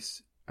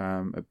space,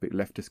 a big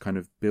leftist kind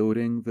of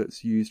building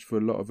that's used for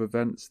a lot of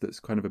events,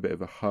 that's kind of a bit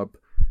of a hub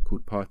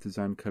called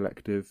Partisan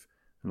Collective,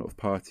 a lot of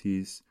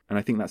parties. And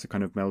I think that's a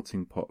kind of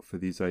melting pot for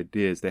these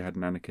ideas. They had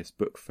an anarchist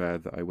book fair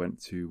that I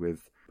went to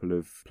with full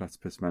of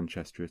Platypus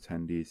Manchester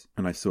attendees,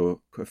 and I saw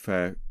a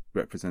fair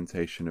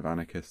representation of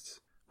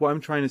anarchists. What I'm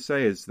trying to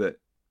say is that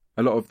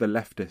a lot of the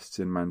leftists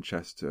in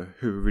Manchester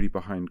who are really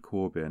behind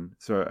Corbyn,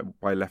 so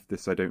by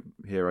leftists I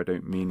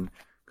don't mean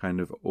kind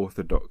of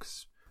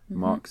orthodox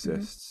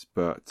Marxists,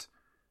 but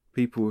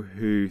people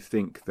who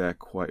think they're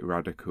quite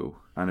radical,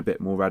 and a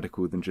bit more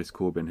radical than just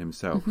Corbyn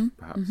himself,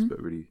 perhaps,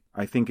 but really,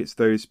 I think it's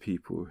those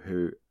people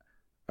who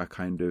are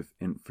kind of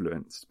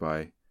influenced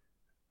by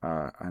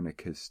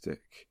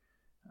anarchistic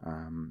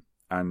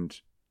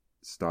and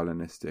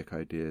Stalinistic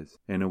ideas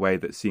in a way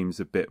that seems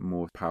a bit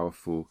more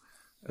powerful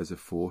as a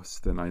force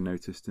than I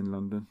noticed in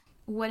London.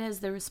 What has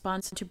the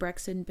response to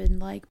Brexit been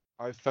like?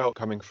 I felt,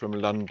 coming from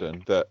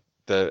London, that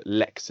the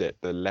Lexit,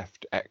 the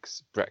left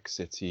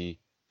ex-Brexity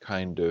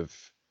kind of,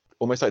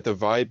 almost like the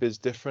vibe is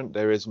different.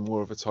 There is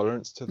more of a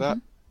tolerance to that.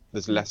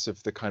 There's less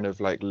of the kind of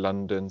like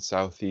London,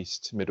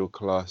 southeast, middle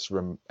class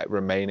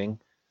remaining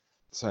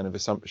sign of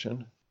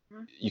assumption.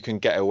 you can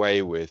get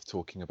away with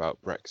talking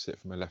about Brexit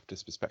from a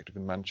leftist perspective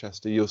in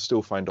Manchester. You'll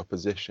still find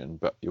opposition,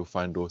 but you'll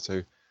find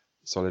also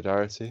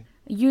solidarity.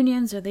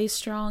 Unions, are they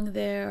strong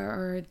there,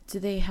 or do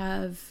they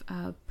have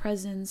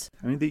presence?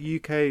 I mean, the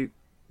UK,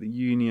 the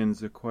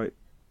unions are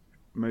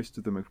most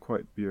of them are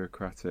quite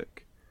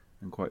bureaucratic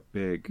and quite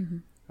big. Mm-hmm.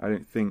 I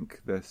don't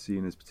think they're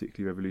seen as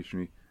particularly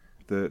revolutionary.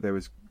 There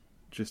was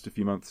just a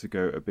few months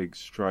ago a big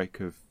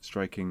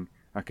striking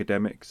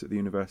academics at the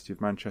University of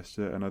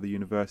Manchester and other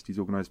universities,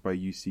 organised by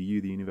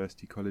UCU, the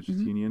University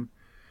Colleges Union.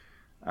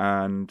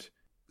 And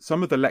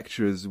some of the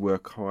lecturers were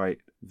quite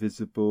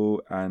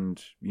visible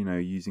and,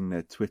 using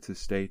their Twitter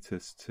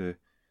status to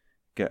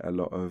get a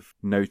lot of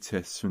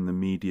notice from the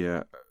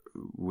media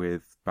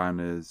with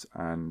banners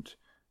and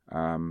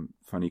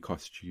funny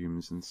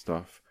costumes and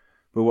stuff.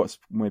 But what's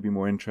maybe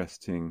more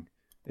interesting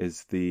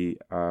is the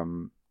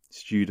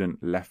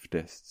student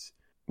leftists.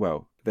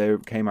 Well, they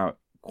came out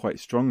quite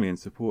strongly in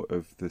support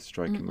of the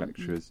striking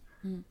lecturers.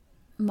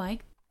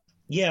 Mike?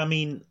 Yeah, I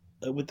mean,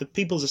 with the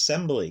People's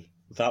Assembly,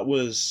 that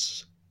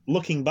was,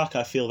 looking back,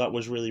 I feel that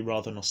was really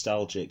rather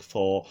nostalgic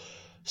for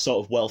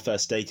sort of welfare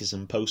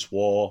statism,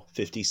 post-war,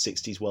 50s,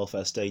 60s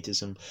welfare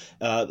statism.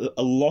 A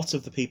lot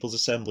of the People's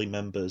Assembly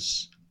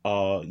members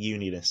are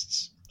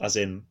unionists, as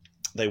in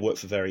they work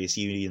for various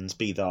unions,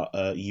 be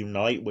that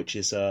Unite, which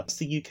is it's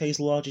the UK's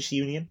largest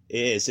union.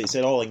 It is. It's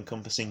an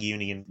all-encompassing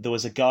union. There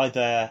was a guy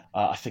there,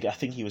 I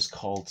think he was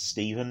called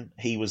Stephen.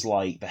 He was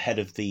like the head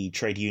of the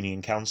Trade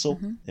Union Council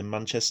in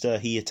Manchester.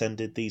 He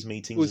attended these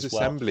meetings as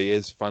well. Assembly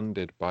is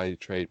funded by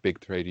big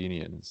trade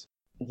unions.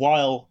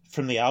 While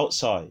from the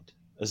outside,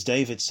 as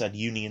David said,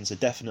 unions are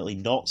definitely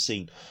not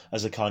seen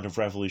as a kind of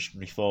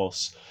revolutionary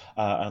force,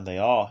 and they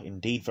are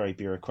indeed very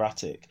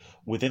bureaucratic.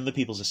 Within the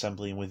People's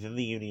Assembly and within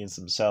the unions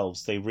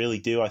themselves, they really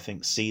do, I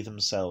think, see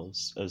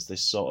themselves as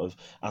this sort of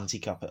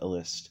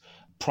anti-capitalist,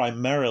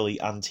 primarily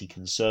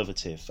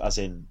anti-conservative, as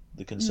in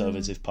the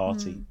Conservative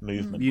Party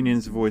movement.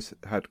 Unions have always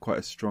had quite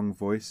a strong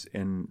voice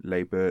in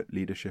Labour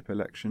leadership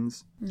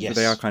elections. Yes. So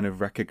they are kind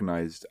of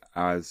recognised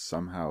as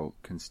somehow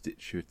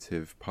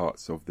constitutive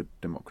parts of the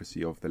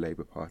democracy of the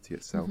Labour Party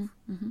itself.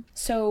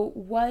 So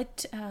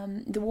what are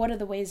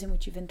the ways in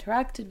which you've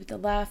interacted with the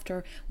left,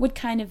 or what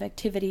kind of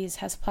activities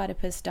has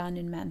Platypus done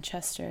in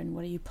Manchester, and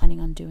what are you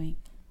planning on doing?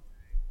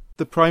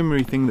 The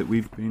primary thing that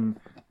we've been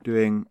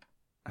doing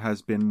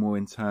has been more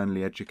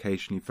internally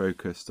educationally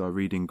focused. Our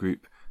reading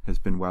group has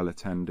been well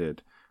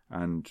attended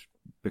and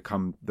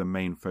become the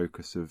main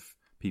focus of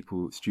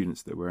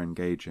students that we're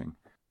engaging.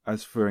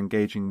 As for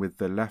engaging with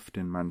the left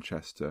in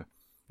Manchester,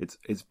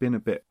 it's been a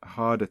bit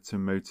harder to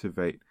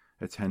motivate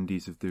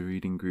attendees of the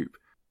reading group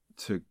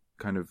to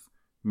kind of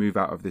move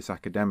out of this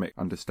academic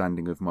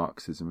understanding of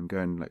Marxism and go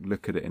and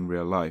look at it in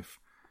real life.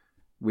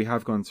 We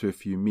have gone to a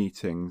few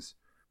meetings,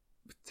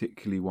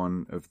 particularly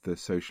one of the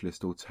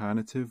Socialist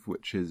Alternative,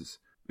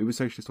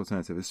 Socialist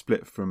Alternative, a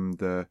split from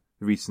the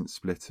recent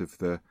split of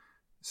the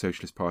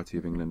Socialist Party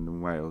of England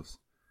and Wales,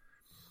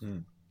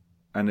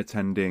 and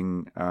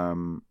attending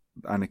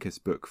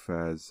anarchist book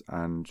fairs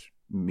and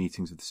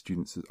meetings with the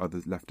students, other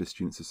leftist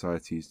student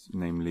societies,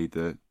 namely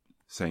the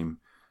same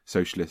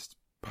Socialist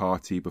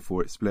Party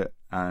before it split,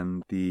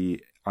 and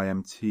the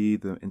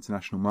IMT, the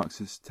International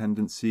Marxist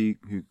Tendency,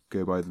 who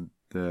go by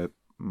the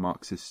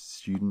Marxist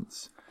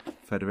Students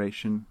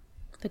Federation.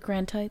 The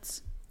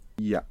Grantites?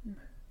 Yeah.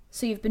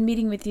 So you've been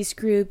meeting with these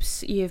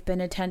groups, you've been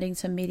attending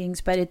some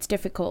meetings, but it's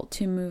difficult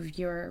to move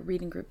your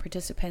reading group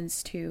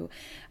participants to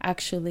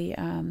actually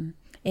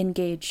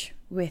engage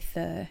with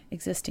the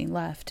existing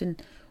left.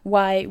 And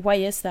why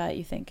is that,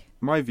 you think?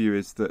 My view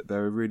is that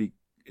they're a really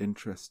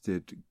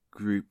interested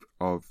group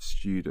of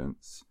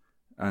students,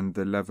 and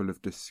the level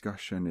of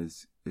discussion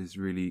is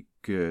really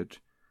good.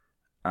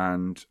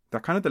 And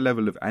that kind of the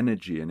level of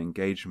energy and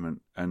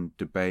engagement and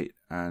debate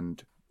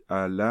and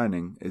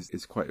learning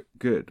is quite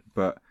good.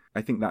 But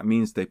I think that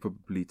means they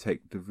probably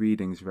take the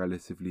readings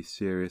relatively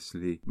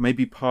seriously.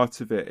 Maybe part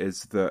of it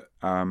is that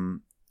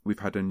we've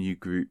had a new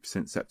group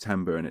since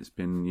September, and it's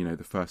been,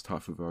 the first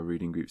half of our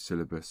reading group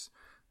syllabus,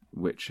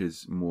 which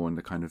is more on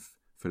the kind of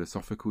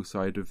philosophical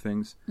side of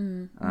things.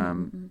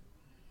 And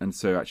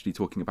so actually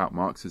talking about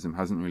Marxism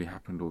hasn't really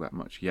happened all that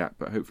much yet,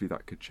 but hopefully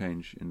that could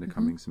change in the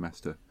coming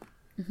semester.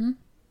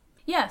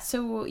 Yeah,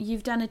 so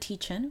you've done a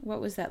teach-in.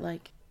 What was that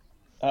like?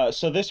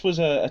 So this was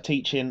a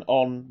teach-in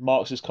on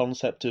Marx's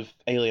concept of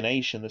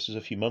alienation. This was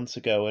a few months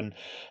ago, and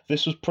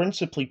this was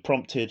principally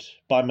prompted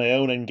by my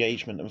own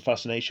engagement and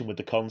fascination with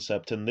the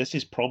concept, and this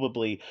is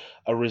probably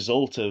a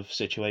result of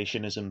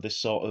situationism, this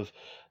sort of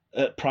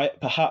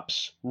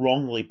perhaps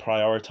wrongly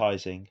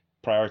prioritizing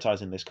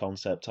this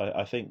concept.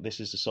 I think this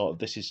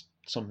is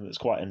something that's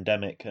quite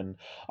endemic, and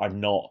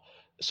I'm not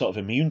sort of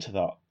immune to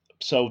that.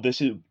 So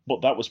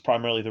that was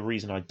primarily the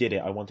reason I did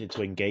it. I wanted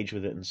to engage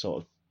with it and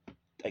sort of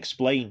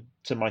explain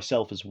to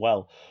myself as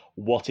well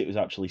what it was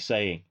actually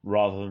saying,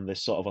 rather than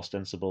this sort of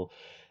ostensible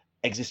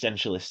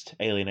existentialist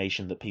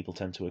alienation that people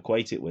tend to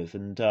equate it with.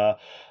 And the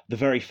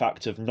very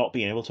fact of not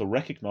being able to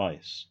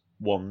recognize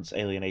one's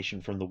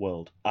alienation from the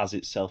world as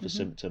itself a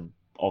symptom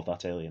of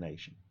that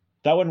alienation.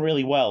 That went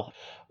really well.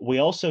 We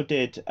also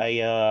did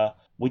a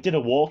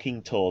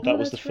walking tour. That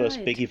was the that's first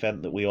right. big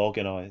event that we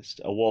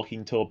organised. A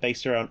walking tour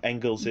based around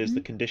Engels's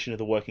The Condition of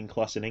the Working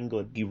Class in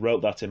England. He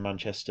wrote that in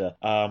Manchester.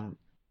 And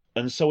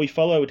so we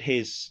followed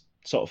his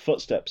sort of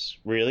footsteps,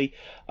 really.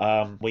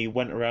 We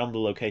went around the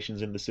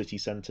locations in the city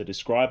centre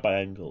described by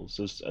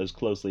Engels as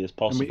closely as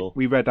possible.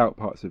 We read out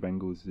parts of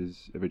Engels'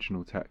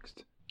 original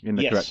text in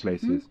the correct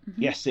places.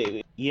 Yes,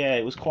 it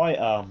was quite.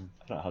 I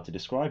don't know how to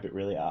describe it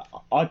really.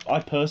 I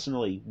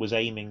personally was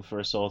aiming for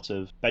a sort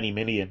of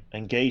Benjaminian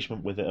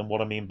engagement with it, and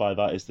what I mean by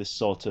that is this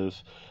sort of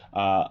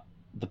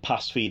the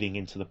past feeding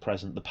into the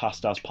present, the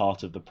past as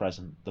part of the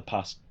present, the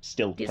past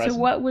still present. So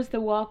what was the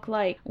walk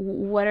like?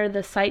 What are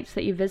the sites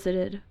that you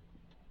visited?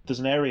 There's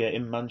an area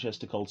in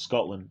Manchester called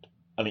Scotland,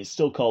 and it's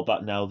still called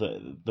that now.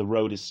 The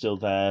road is still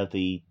there,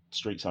 the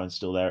street sign's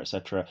still there,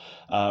 etc.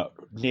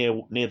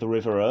 Near the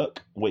River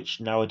Irk, which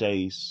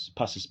nowadays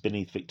passes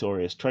beneath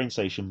Victoria's train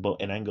station, but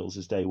in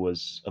Engels' day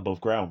was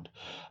above ground.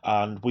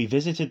 And we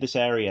visited this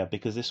area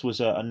because this was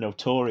a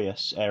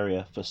notorious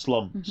area for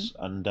slums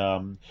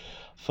and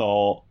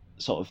for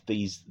sort of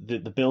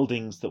the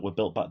buildings that were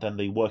built back then,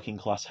 the working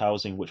class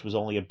housing, which was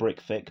only a brick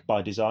thick by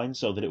design,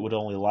 so that it would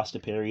only last a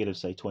period of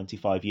say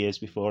 25 years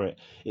before it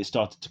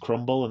started to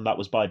crumble, and that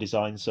was by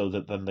design so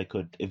that then they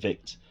could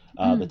evict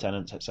the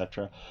tenants,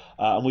 etc.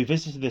 And we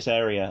visited this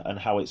area and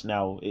how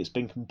it's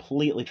been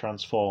completely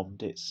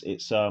transformed.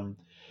 It's one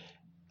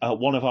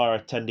of our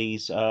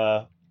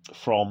attendees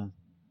from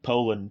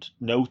Poland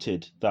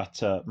noted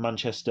that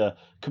Manchester,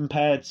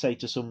 compared, say,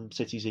 to some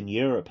cities in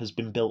Europe, has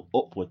been built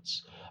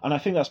upwards. And I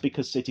think that's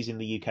because cities in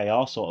the UK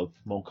are sort of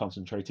more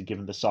concentrated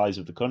given the size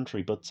of the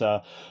country. But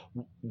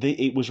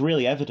it was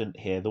really evident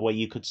here, the way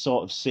you could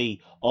sort of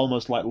see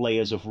almost like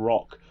layers of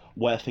rock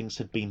where things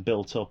had been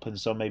built up, and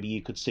so maybe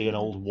you could see an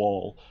old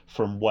wall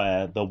from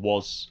where there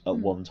was at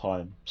one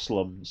time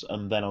slums,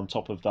 and then on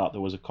top of that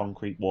there was a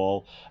concrete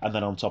wall, and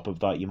then on top of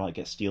that you might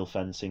get steel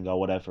fencing or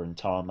whatever and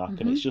tarmac,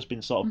 and it's just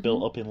been sort of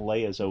built up in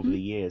layers over the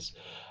years.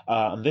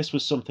 And this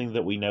was something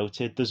that we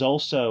noted. There's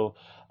also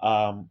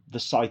the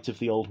site of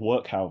the old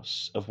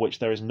workhouse, of which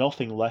there is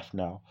nothing left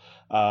now,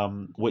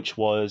 which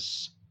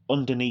was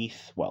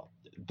underneath, well,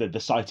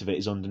 the site of it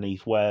is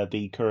underneath where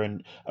the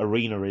current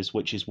arena is,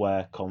 which is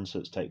where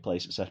concerts take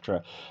place,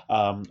 etc.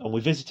 And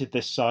we visited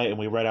this site and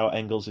we read out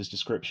Engels'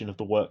 description of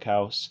the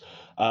workhouse.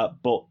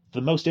 But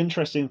the most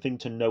interesting thing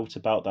to note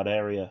about that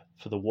area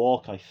for the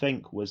walk, I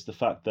think, was the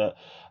fact that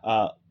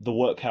the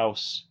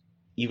workhouse,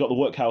 you've got the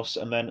workhouse,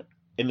 and then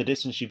in the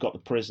distance you've got the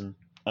prison,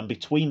 and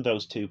between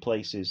those two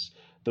places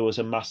there was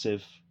a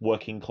massive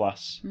working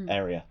class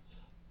area.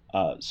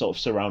 Sort of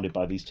surrounded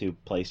by these two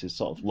places,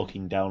 sort of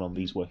looking down on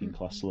these working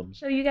class slums.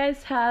 So you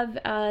guys have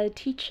a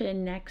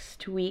teach-in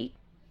next week.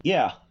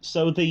 Yeah,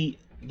 so the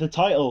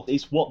title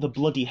is What the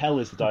Bloody Hell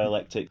is the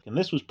Dialectic? And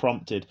this was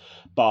prompted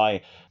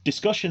by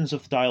discussions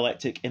of the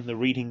dialectic in the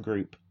reading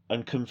group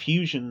and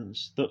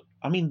confusions that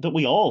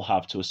we all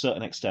have to a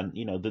certain extent.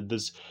 You know,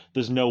 there's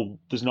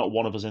not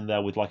one of us in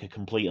there with like a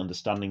complete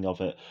understanding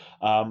of it.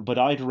 But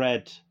I'd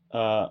read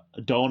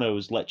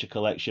Adorno's lecture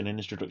collection,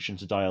 Introduction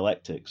to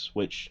Dialectics,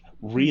 which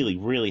really,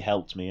 really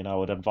helped me, and I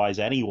would advise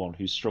anyone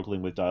who's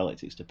struggling with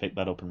dialectics to pick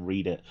that up and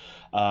read it.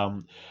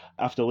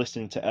 After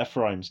listening to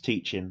Ephraim's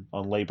teaching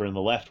on Labour and the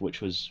Left, which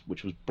was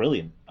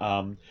brilliant,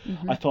 I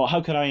thought,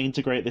 how could I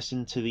integrate this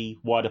into the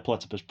wider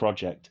Platypus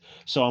project?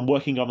 So I'm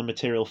working on the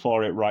material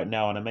for it right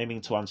now, and I'm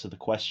aiming to answer the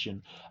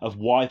question of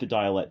why the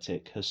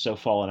dialectic has so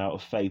fallen out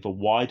of favour.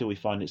 Why do we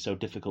find it so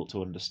difficult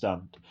to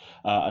understand?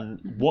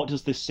 And what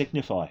does this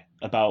signify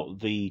about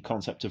the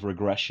concept of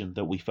regression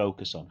that we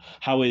focus on?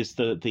 How is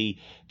the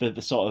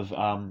sort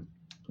of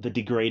the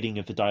degrading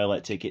of the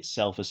dialectic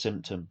itself a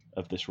symptom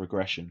of this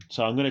regression?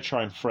 So I'm going to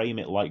try and frame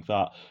it like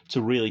that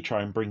to really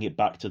try and bring it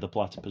back to the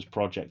Platypus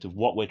project of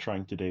what we're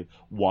trying to do.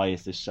 Why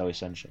is this so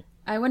essential?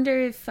 I wonder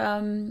if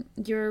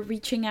you're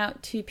reaching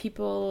out to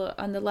people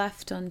on the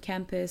left on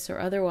campus or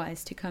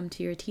otherwise to come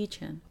to your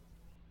teach-in.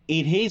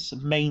 It is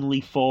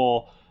mainly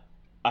for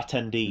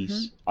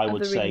attendees, I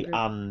would say,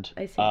 and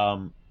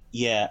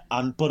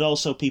but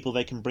also people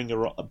they can bring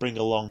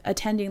along.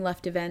 Attending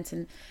left events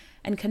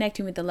and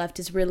connecting with the left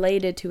is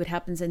related to what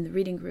happens in the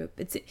reading group.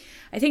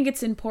 I think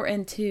it's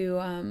important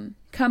to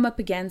come up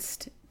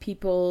against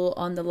people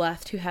on the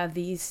left who have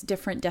these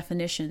different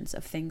definitions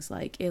of things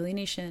like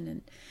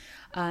alienation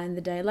and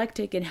the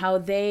dialectic, and how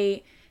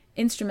they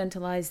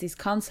instrumentalize these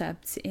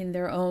concepts in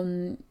their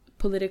own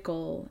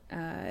political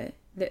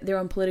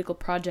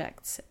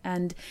projects.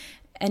 And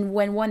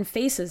when one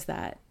faces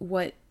that,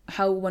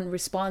 how one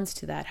responds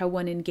to that, how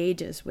one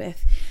engages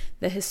with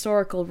the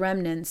historical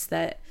remnants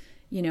that,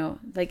 you know,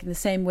 like in the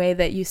same way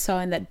that you saw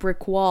in that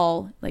brick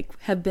wall, like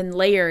have been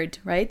layered,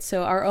 right?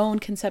 So our own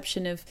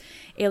conception of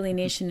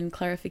alienation and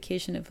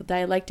clarification of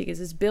dialectic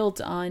is built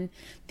on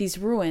these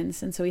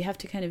ruins. And so we have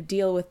to kind of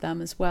deal with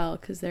them as well,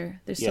 because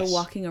they're still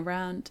walking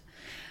around.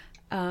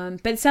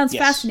 But it sounds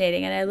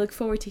fascinating, and I look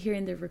forward to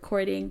hearing the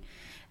recording.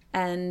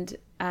 And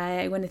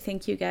I want to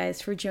thank you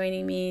guys for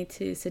joining me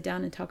to sit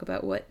down and talk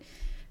about what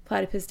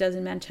Platypus does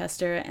in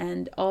Manchester,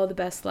 and all the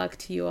best luck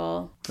to you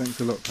all. Thanks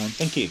a lot, Pam.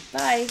 Thank you.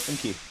 Bye.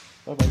 Thank you.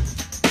 Bye-bye.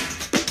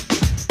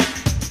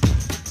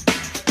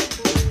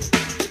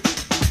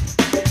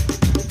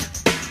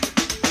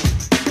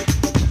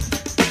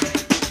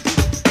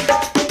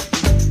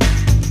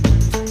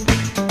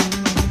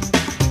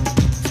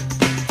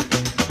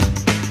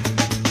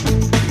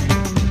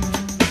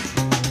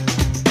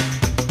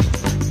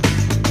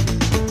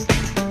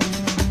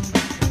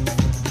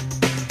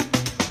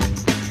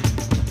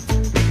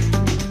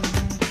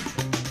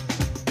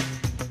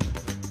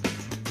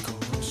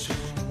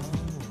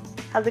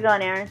 How's it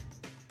going, Aaron?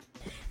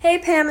 Hey,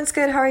 Pam, it's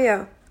good. How are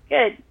you?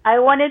 Good. I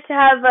wanted to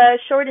have a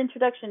short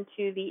introduction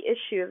to the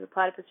issue of the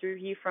Platypus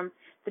Review from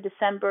the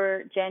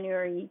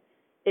December-January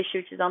issue,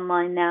 which is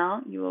online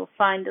now. You will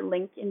find a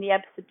link in the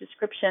episode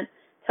description.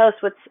 Tell us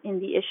what's in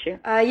the issue.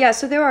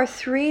 So there are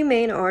 3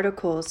 main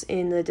articles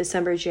in the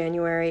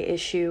December-January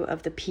issue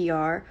of the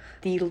PR.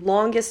 The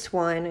longest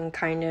one, and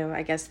kind of,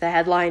 I guess, the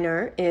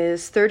headliner,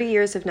 is 30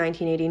 Years of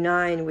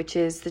 1989, which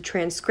is the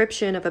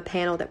transcription of a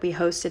panel that we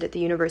hosted at the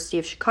University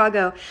of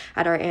Chicago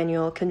at our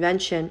annual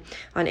convention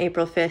on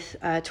April 5th,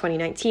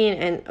 2019.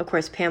 And, of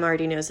course, Pam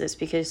already knows this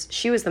because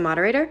she was the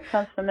moderator.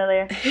 Sounds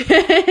familiar.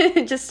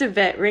 Just a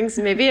bit.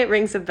 Maybe it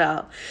rings a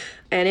bell.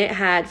 And it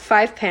had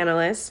 5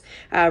 panelists,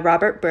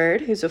 Robert Byrd,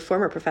 who's a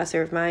former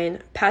professor of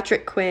mine,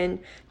 Patrick Quinn,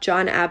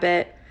 John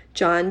Abbott,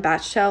 John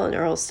Batchel, and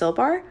Earl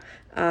Silbar.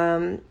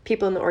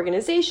 People in the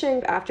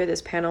organization, after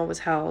this panel was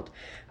held,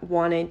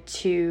 wanted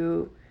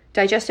to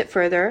digest it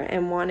further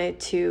and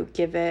wanted to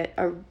give it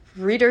a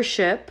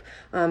readership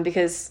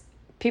because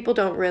people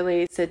don't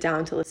really sit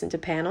down to listen to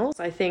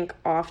panels. I think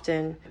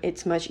often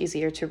it's much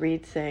easier to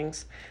read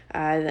things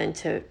than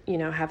to,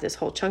 have this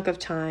whole chunk of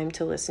time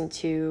to listen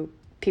to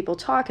people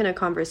talk in a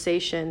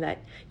conversation that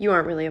you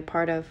aren't really a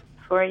part of.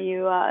 Before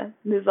you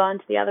move on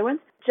to the other ones,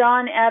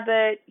 John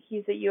Abbott,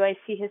 he's a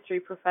UIC history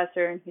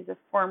professor, and he's a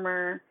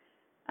former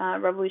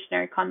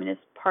Revolutionary Communist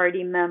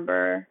Party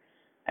member.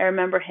 I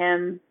remember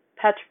him.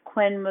 Patrick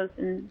Quinn was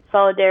in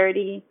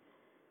Solidarity.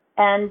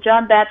 And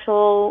John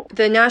Batchel,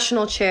 the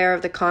national chair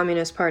of the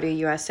Communist Party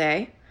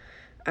USA.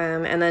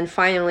 And then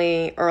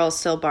finally, Earl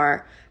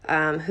Silbar,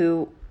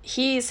 who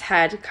he's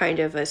had kind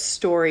of a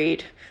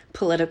storied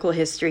political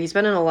history. He's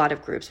been in a lot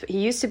of groups, but he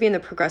used to be in the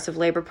Progressive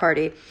Labor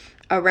Party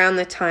around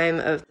the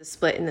time of the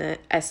split in the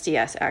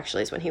SDS,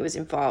 actually, is when he was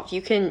involved.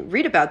 You can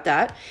read about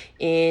that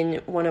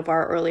in one of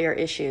our earlier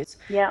issues.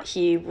 Yeah.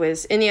 He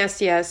was in the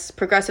SDS,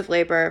 Progressive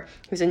Labor.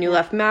 He was a New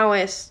Left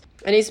Maoist,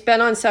 and he's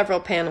been on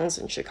several panels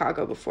in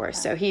Chicago before.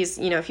 So he's,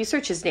 if you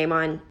search his name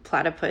on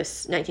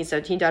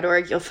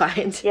platypus1917.org, you'll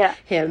find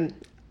him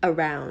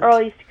around.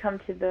 Earl used to come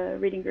to the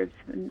reading groups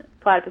in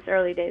Platypus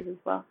early days as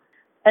well.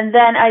 And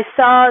then I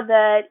saw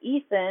that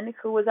Ethan,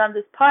 who was on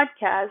this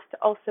podcast,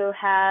 also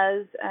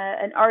has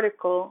an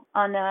article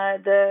on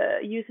the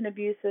use and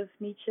abuse of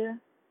Nietzsche.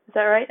 Is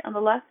that right, on the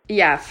left?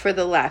 Yeah, for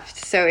the left.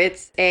 So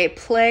it's a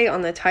play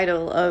on the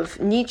title of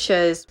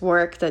Nietzsche's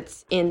work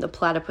that's in the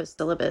Platypus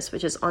syllabus,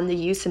 which is on the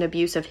use and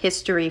abuse of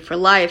history for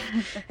life.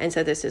 And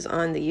so this is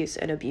on the use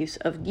and abuse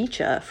of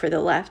Nietzsche for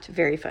the left.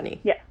 Very funny.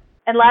 Yeah.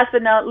 And last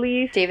but not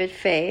least, David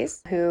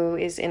Fays, who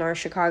is in our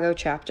Chicago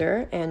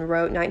chapter and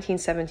wrote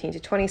 1917 to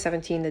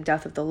 2017, The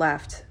Death of the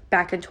Left,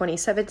 back in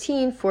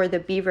 2017 for The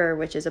Beaver,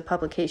 which is a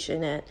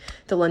publication at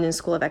the London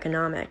School of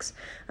Economics.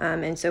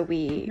 And so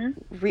we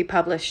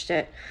republished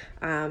it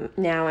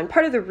now. And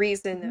part of the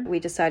reason that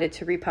we decided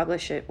to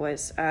republish it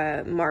was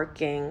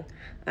marking,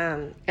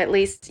 at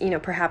least,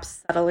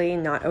 perhaps subtly,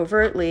 not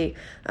overtly,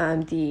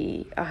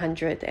 the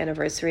 100th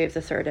anniversary of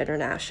the Third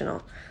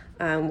International.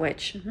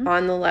 Which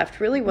on the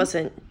left really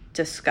wasn't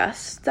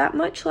discussed that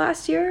much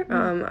last year.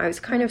 I was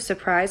kind of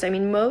surprised. I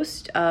mean,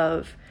 most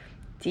of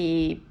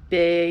the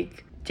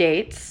big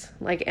dates,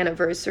 like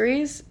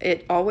anniversaries,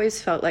 it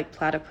always felt like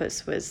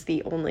Platypus was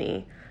the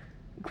only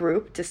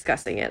group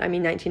discussing it. I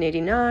mean,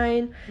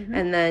 1989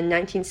 and then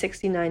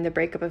 1969, the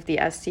breakup of the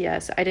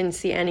SDS. I didn't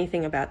see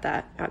anything about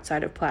that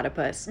outside of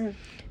Platypus.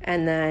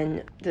 And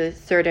then the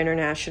Third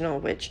International,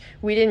 which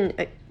we didn't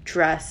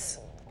address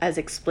as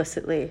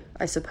explicitly,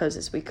 I suppose,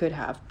 as we could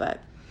have,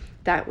 but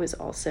that was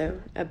also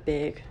a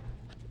big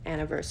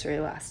anniversary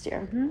last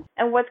year.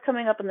 And what's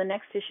coming up in the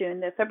next issue,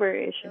 in the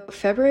February issue?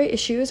 February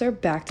issue is our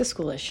back to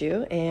school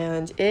issue,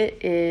 and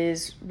it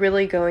is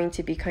really going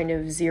to be kind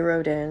of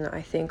zeroed in,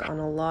 I think, on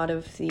a lot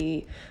of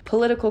the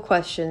political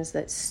questions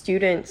that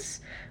students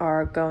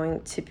are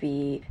going to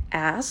be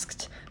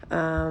asked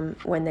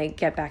when they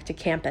get back to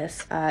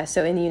campus.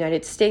 So in the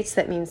United States,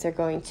 that means they're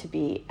going to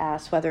be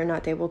asked whether or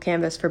not they will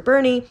canvass for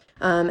Bernie.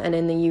 And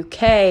in the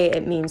UK,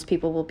 it means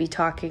people will be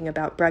talking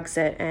about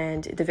Brexit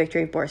and the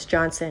victory of Boris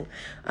Johnson.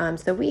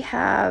 So we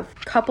have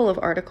a couple of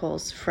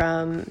articles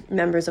from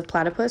members of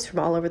Platypus from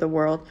all over the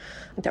world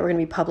that we're going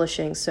to be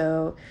publishing.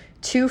 So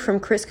 2 from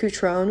Chris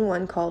Cutrone,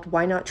 one called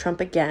Why Not Trump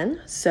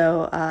Again?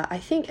 So I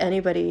think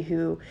anybody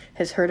who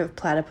has heard of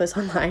Platypus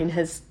online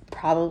has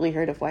probably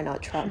heard of Why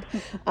Not Trump,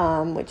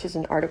 which is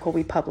an article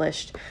we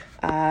published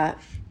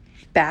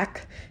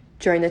back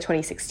during the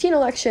 2016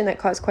 election that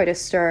caused quite a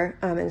stir.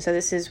 And so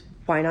this is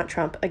Why Not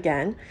Trump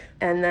Again?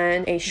 And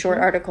then a short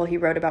article he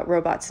wrote about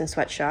robots in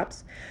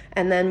sweatshops.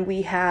 And then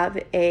we have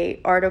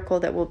a article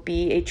that will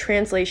be a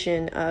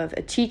translation of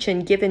a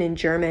teach-in given in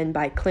German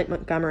by Clint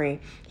Montgomery.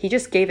 He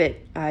just gave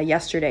it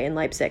yesterday in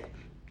Leipzig.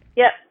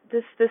 Yep,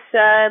 this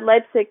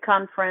Leipzig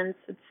conference,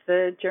 it's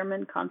the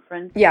German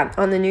conference. Yeah,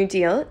 on the New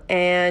Deal.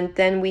 And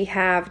then we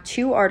have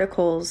 2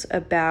 articles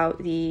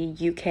about the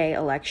UK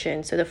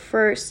election. So the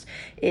first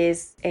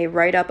is a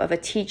write-up of a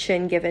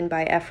teach-in given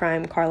by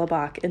Ephraim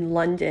Karlbach in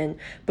London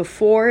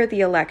before the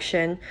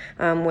election,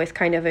 with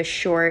kind of a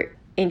short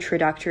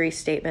introductory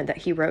statement that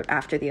he wrote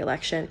after the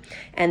election.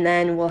 And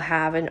then we'll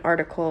have an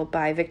article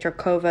by Victor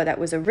Kova that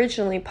was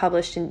originally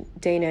published in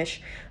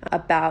Danish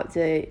about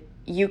the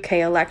UK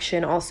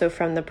election, also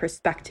from the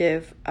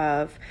perspective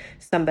of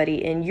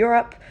somebody in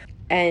Europe,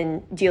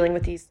 and dealing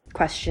with these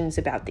questions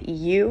about the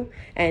EU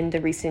and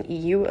the recent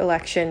EU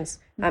elections.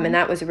 And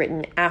that was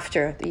written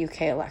after the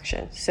UK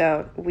election.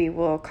 So we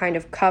will kind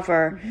of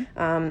cover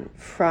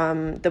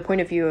from the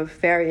point of view of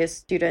various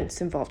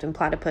students involved in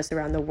platypus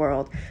around the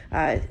world,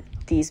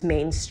 these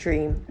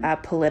mainstream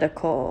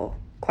political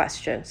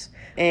questions.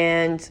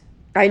 And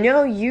I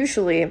know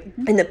usually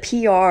in the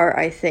PR,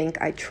 I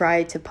think I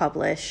try to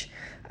publish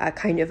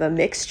kind of a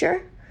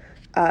mixture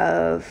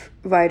of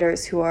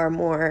writers who are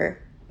more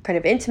kind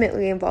of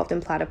intimately involved in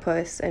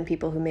platypus and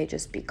people who may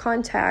just be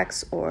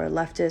contacts or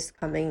leftists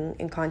coming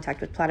in contact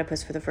with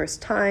platypus for the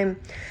first time.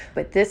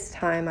 But this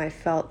time I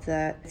felt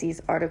that these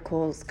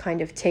articles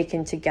kind of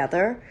taken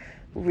together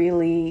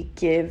really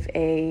give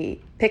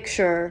a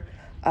picture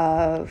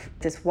of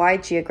this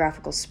wide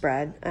geographical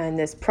spread and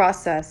this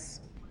process,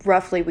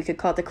 roughly we could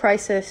call it the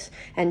crisis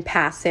and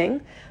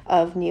passing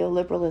of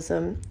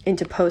neoliberalism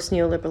into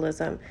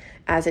post-neoliberalism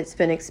as it's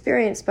been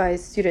experienced by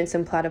students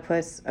in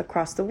platypus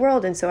across the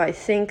world. And so I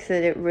think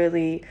that it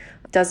really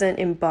doesn't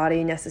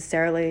embody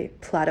necessarily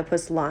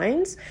platypus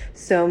lines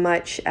so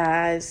much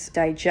as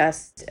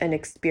digest an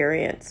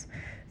experience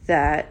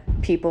that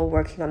people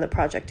working on the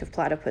project of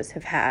platypus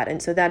have had.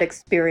 And so that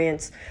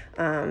experience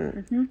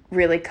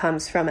really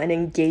comes from an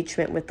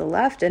engagement with the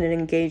left and an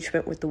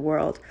engagement with the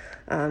world.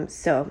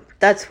 So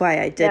that's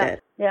why I did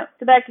it. Yeah,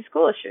 it's a back to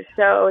school issue.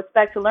 So it's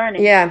back to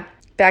learning. Yeah,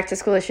 back to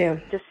school issue.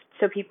 Just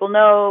so people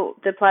know,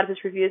 the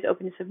Platypus Review is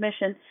open to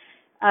submission.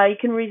 You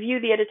can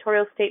review the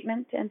editorial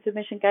statement and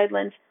submission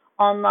guidelines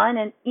online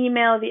and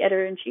email the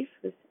editor-in-chief,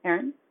 who's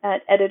Aaron,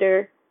 at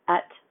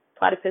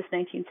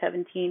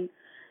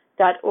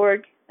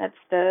editor@platypus1917.org. That's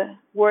the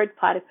word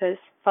platypus,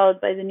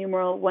 followed by the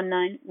numeral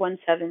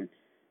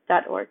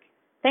 1917.org.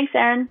 Thanks,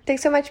 Aaron.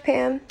 Thanks so much,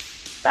 Pam.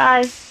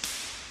 Bye.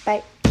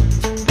 Bye.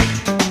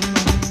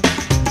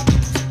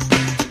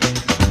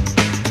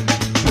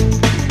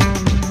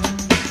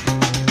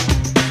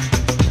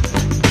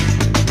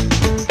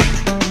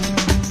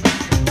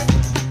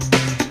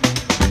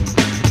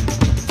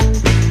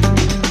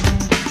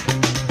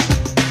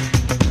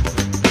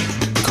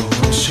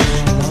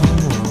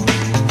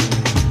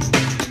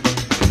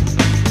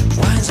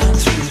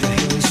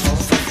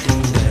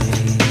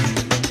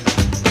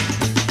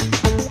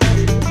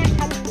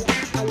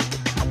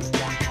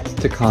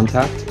 To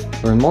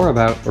contact, learn more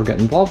about, or get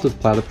involved with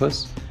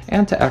Platypus,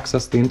 and to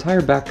access the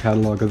entire back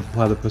catalog of the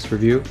Platypus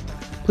Review,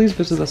 please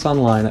visit us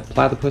online at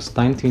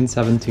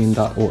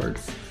platypus1917.org.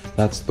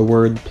 That's the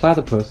word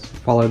platypus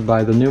followed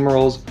by the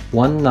numerals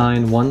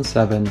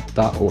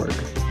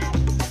 1917.org.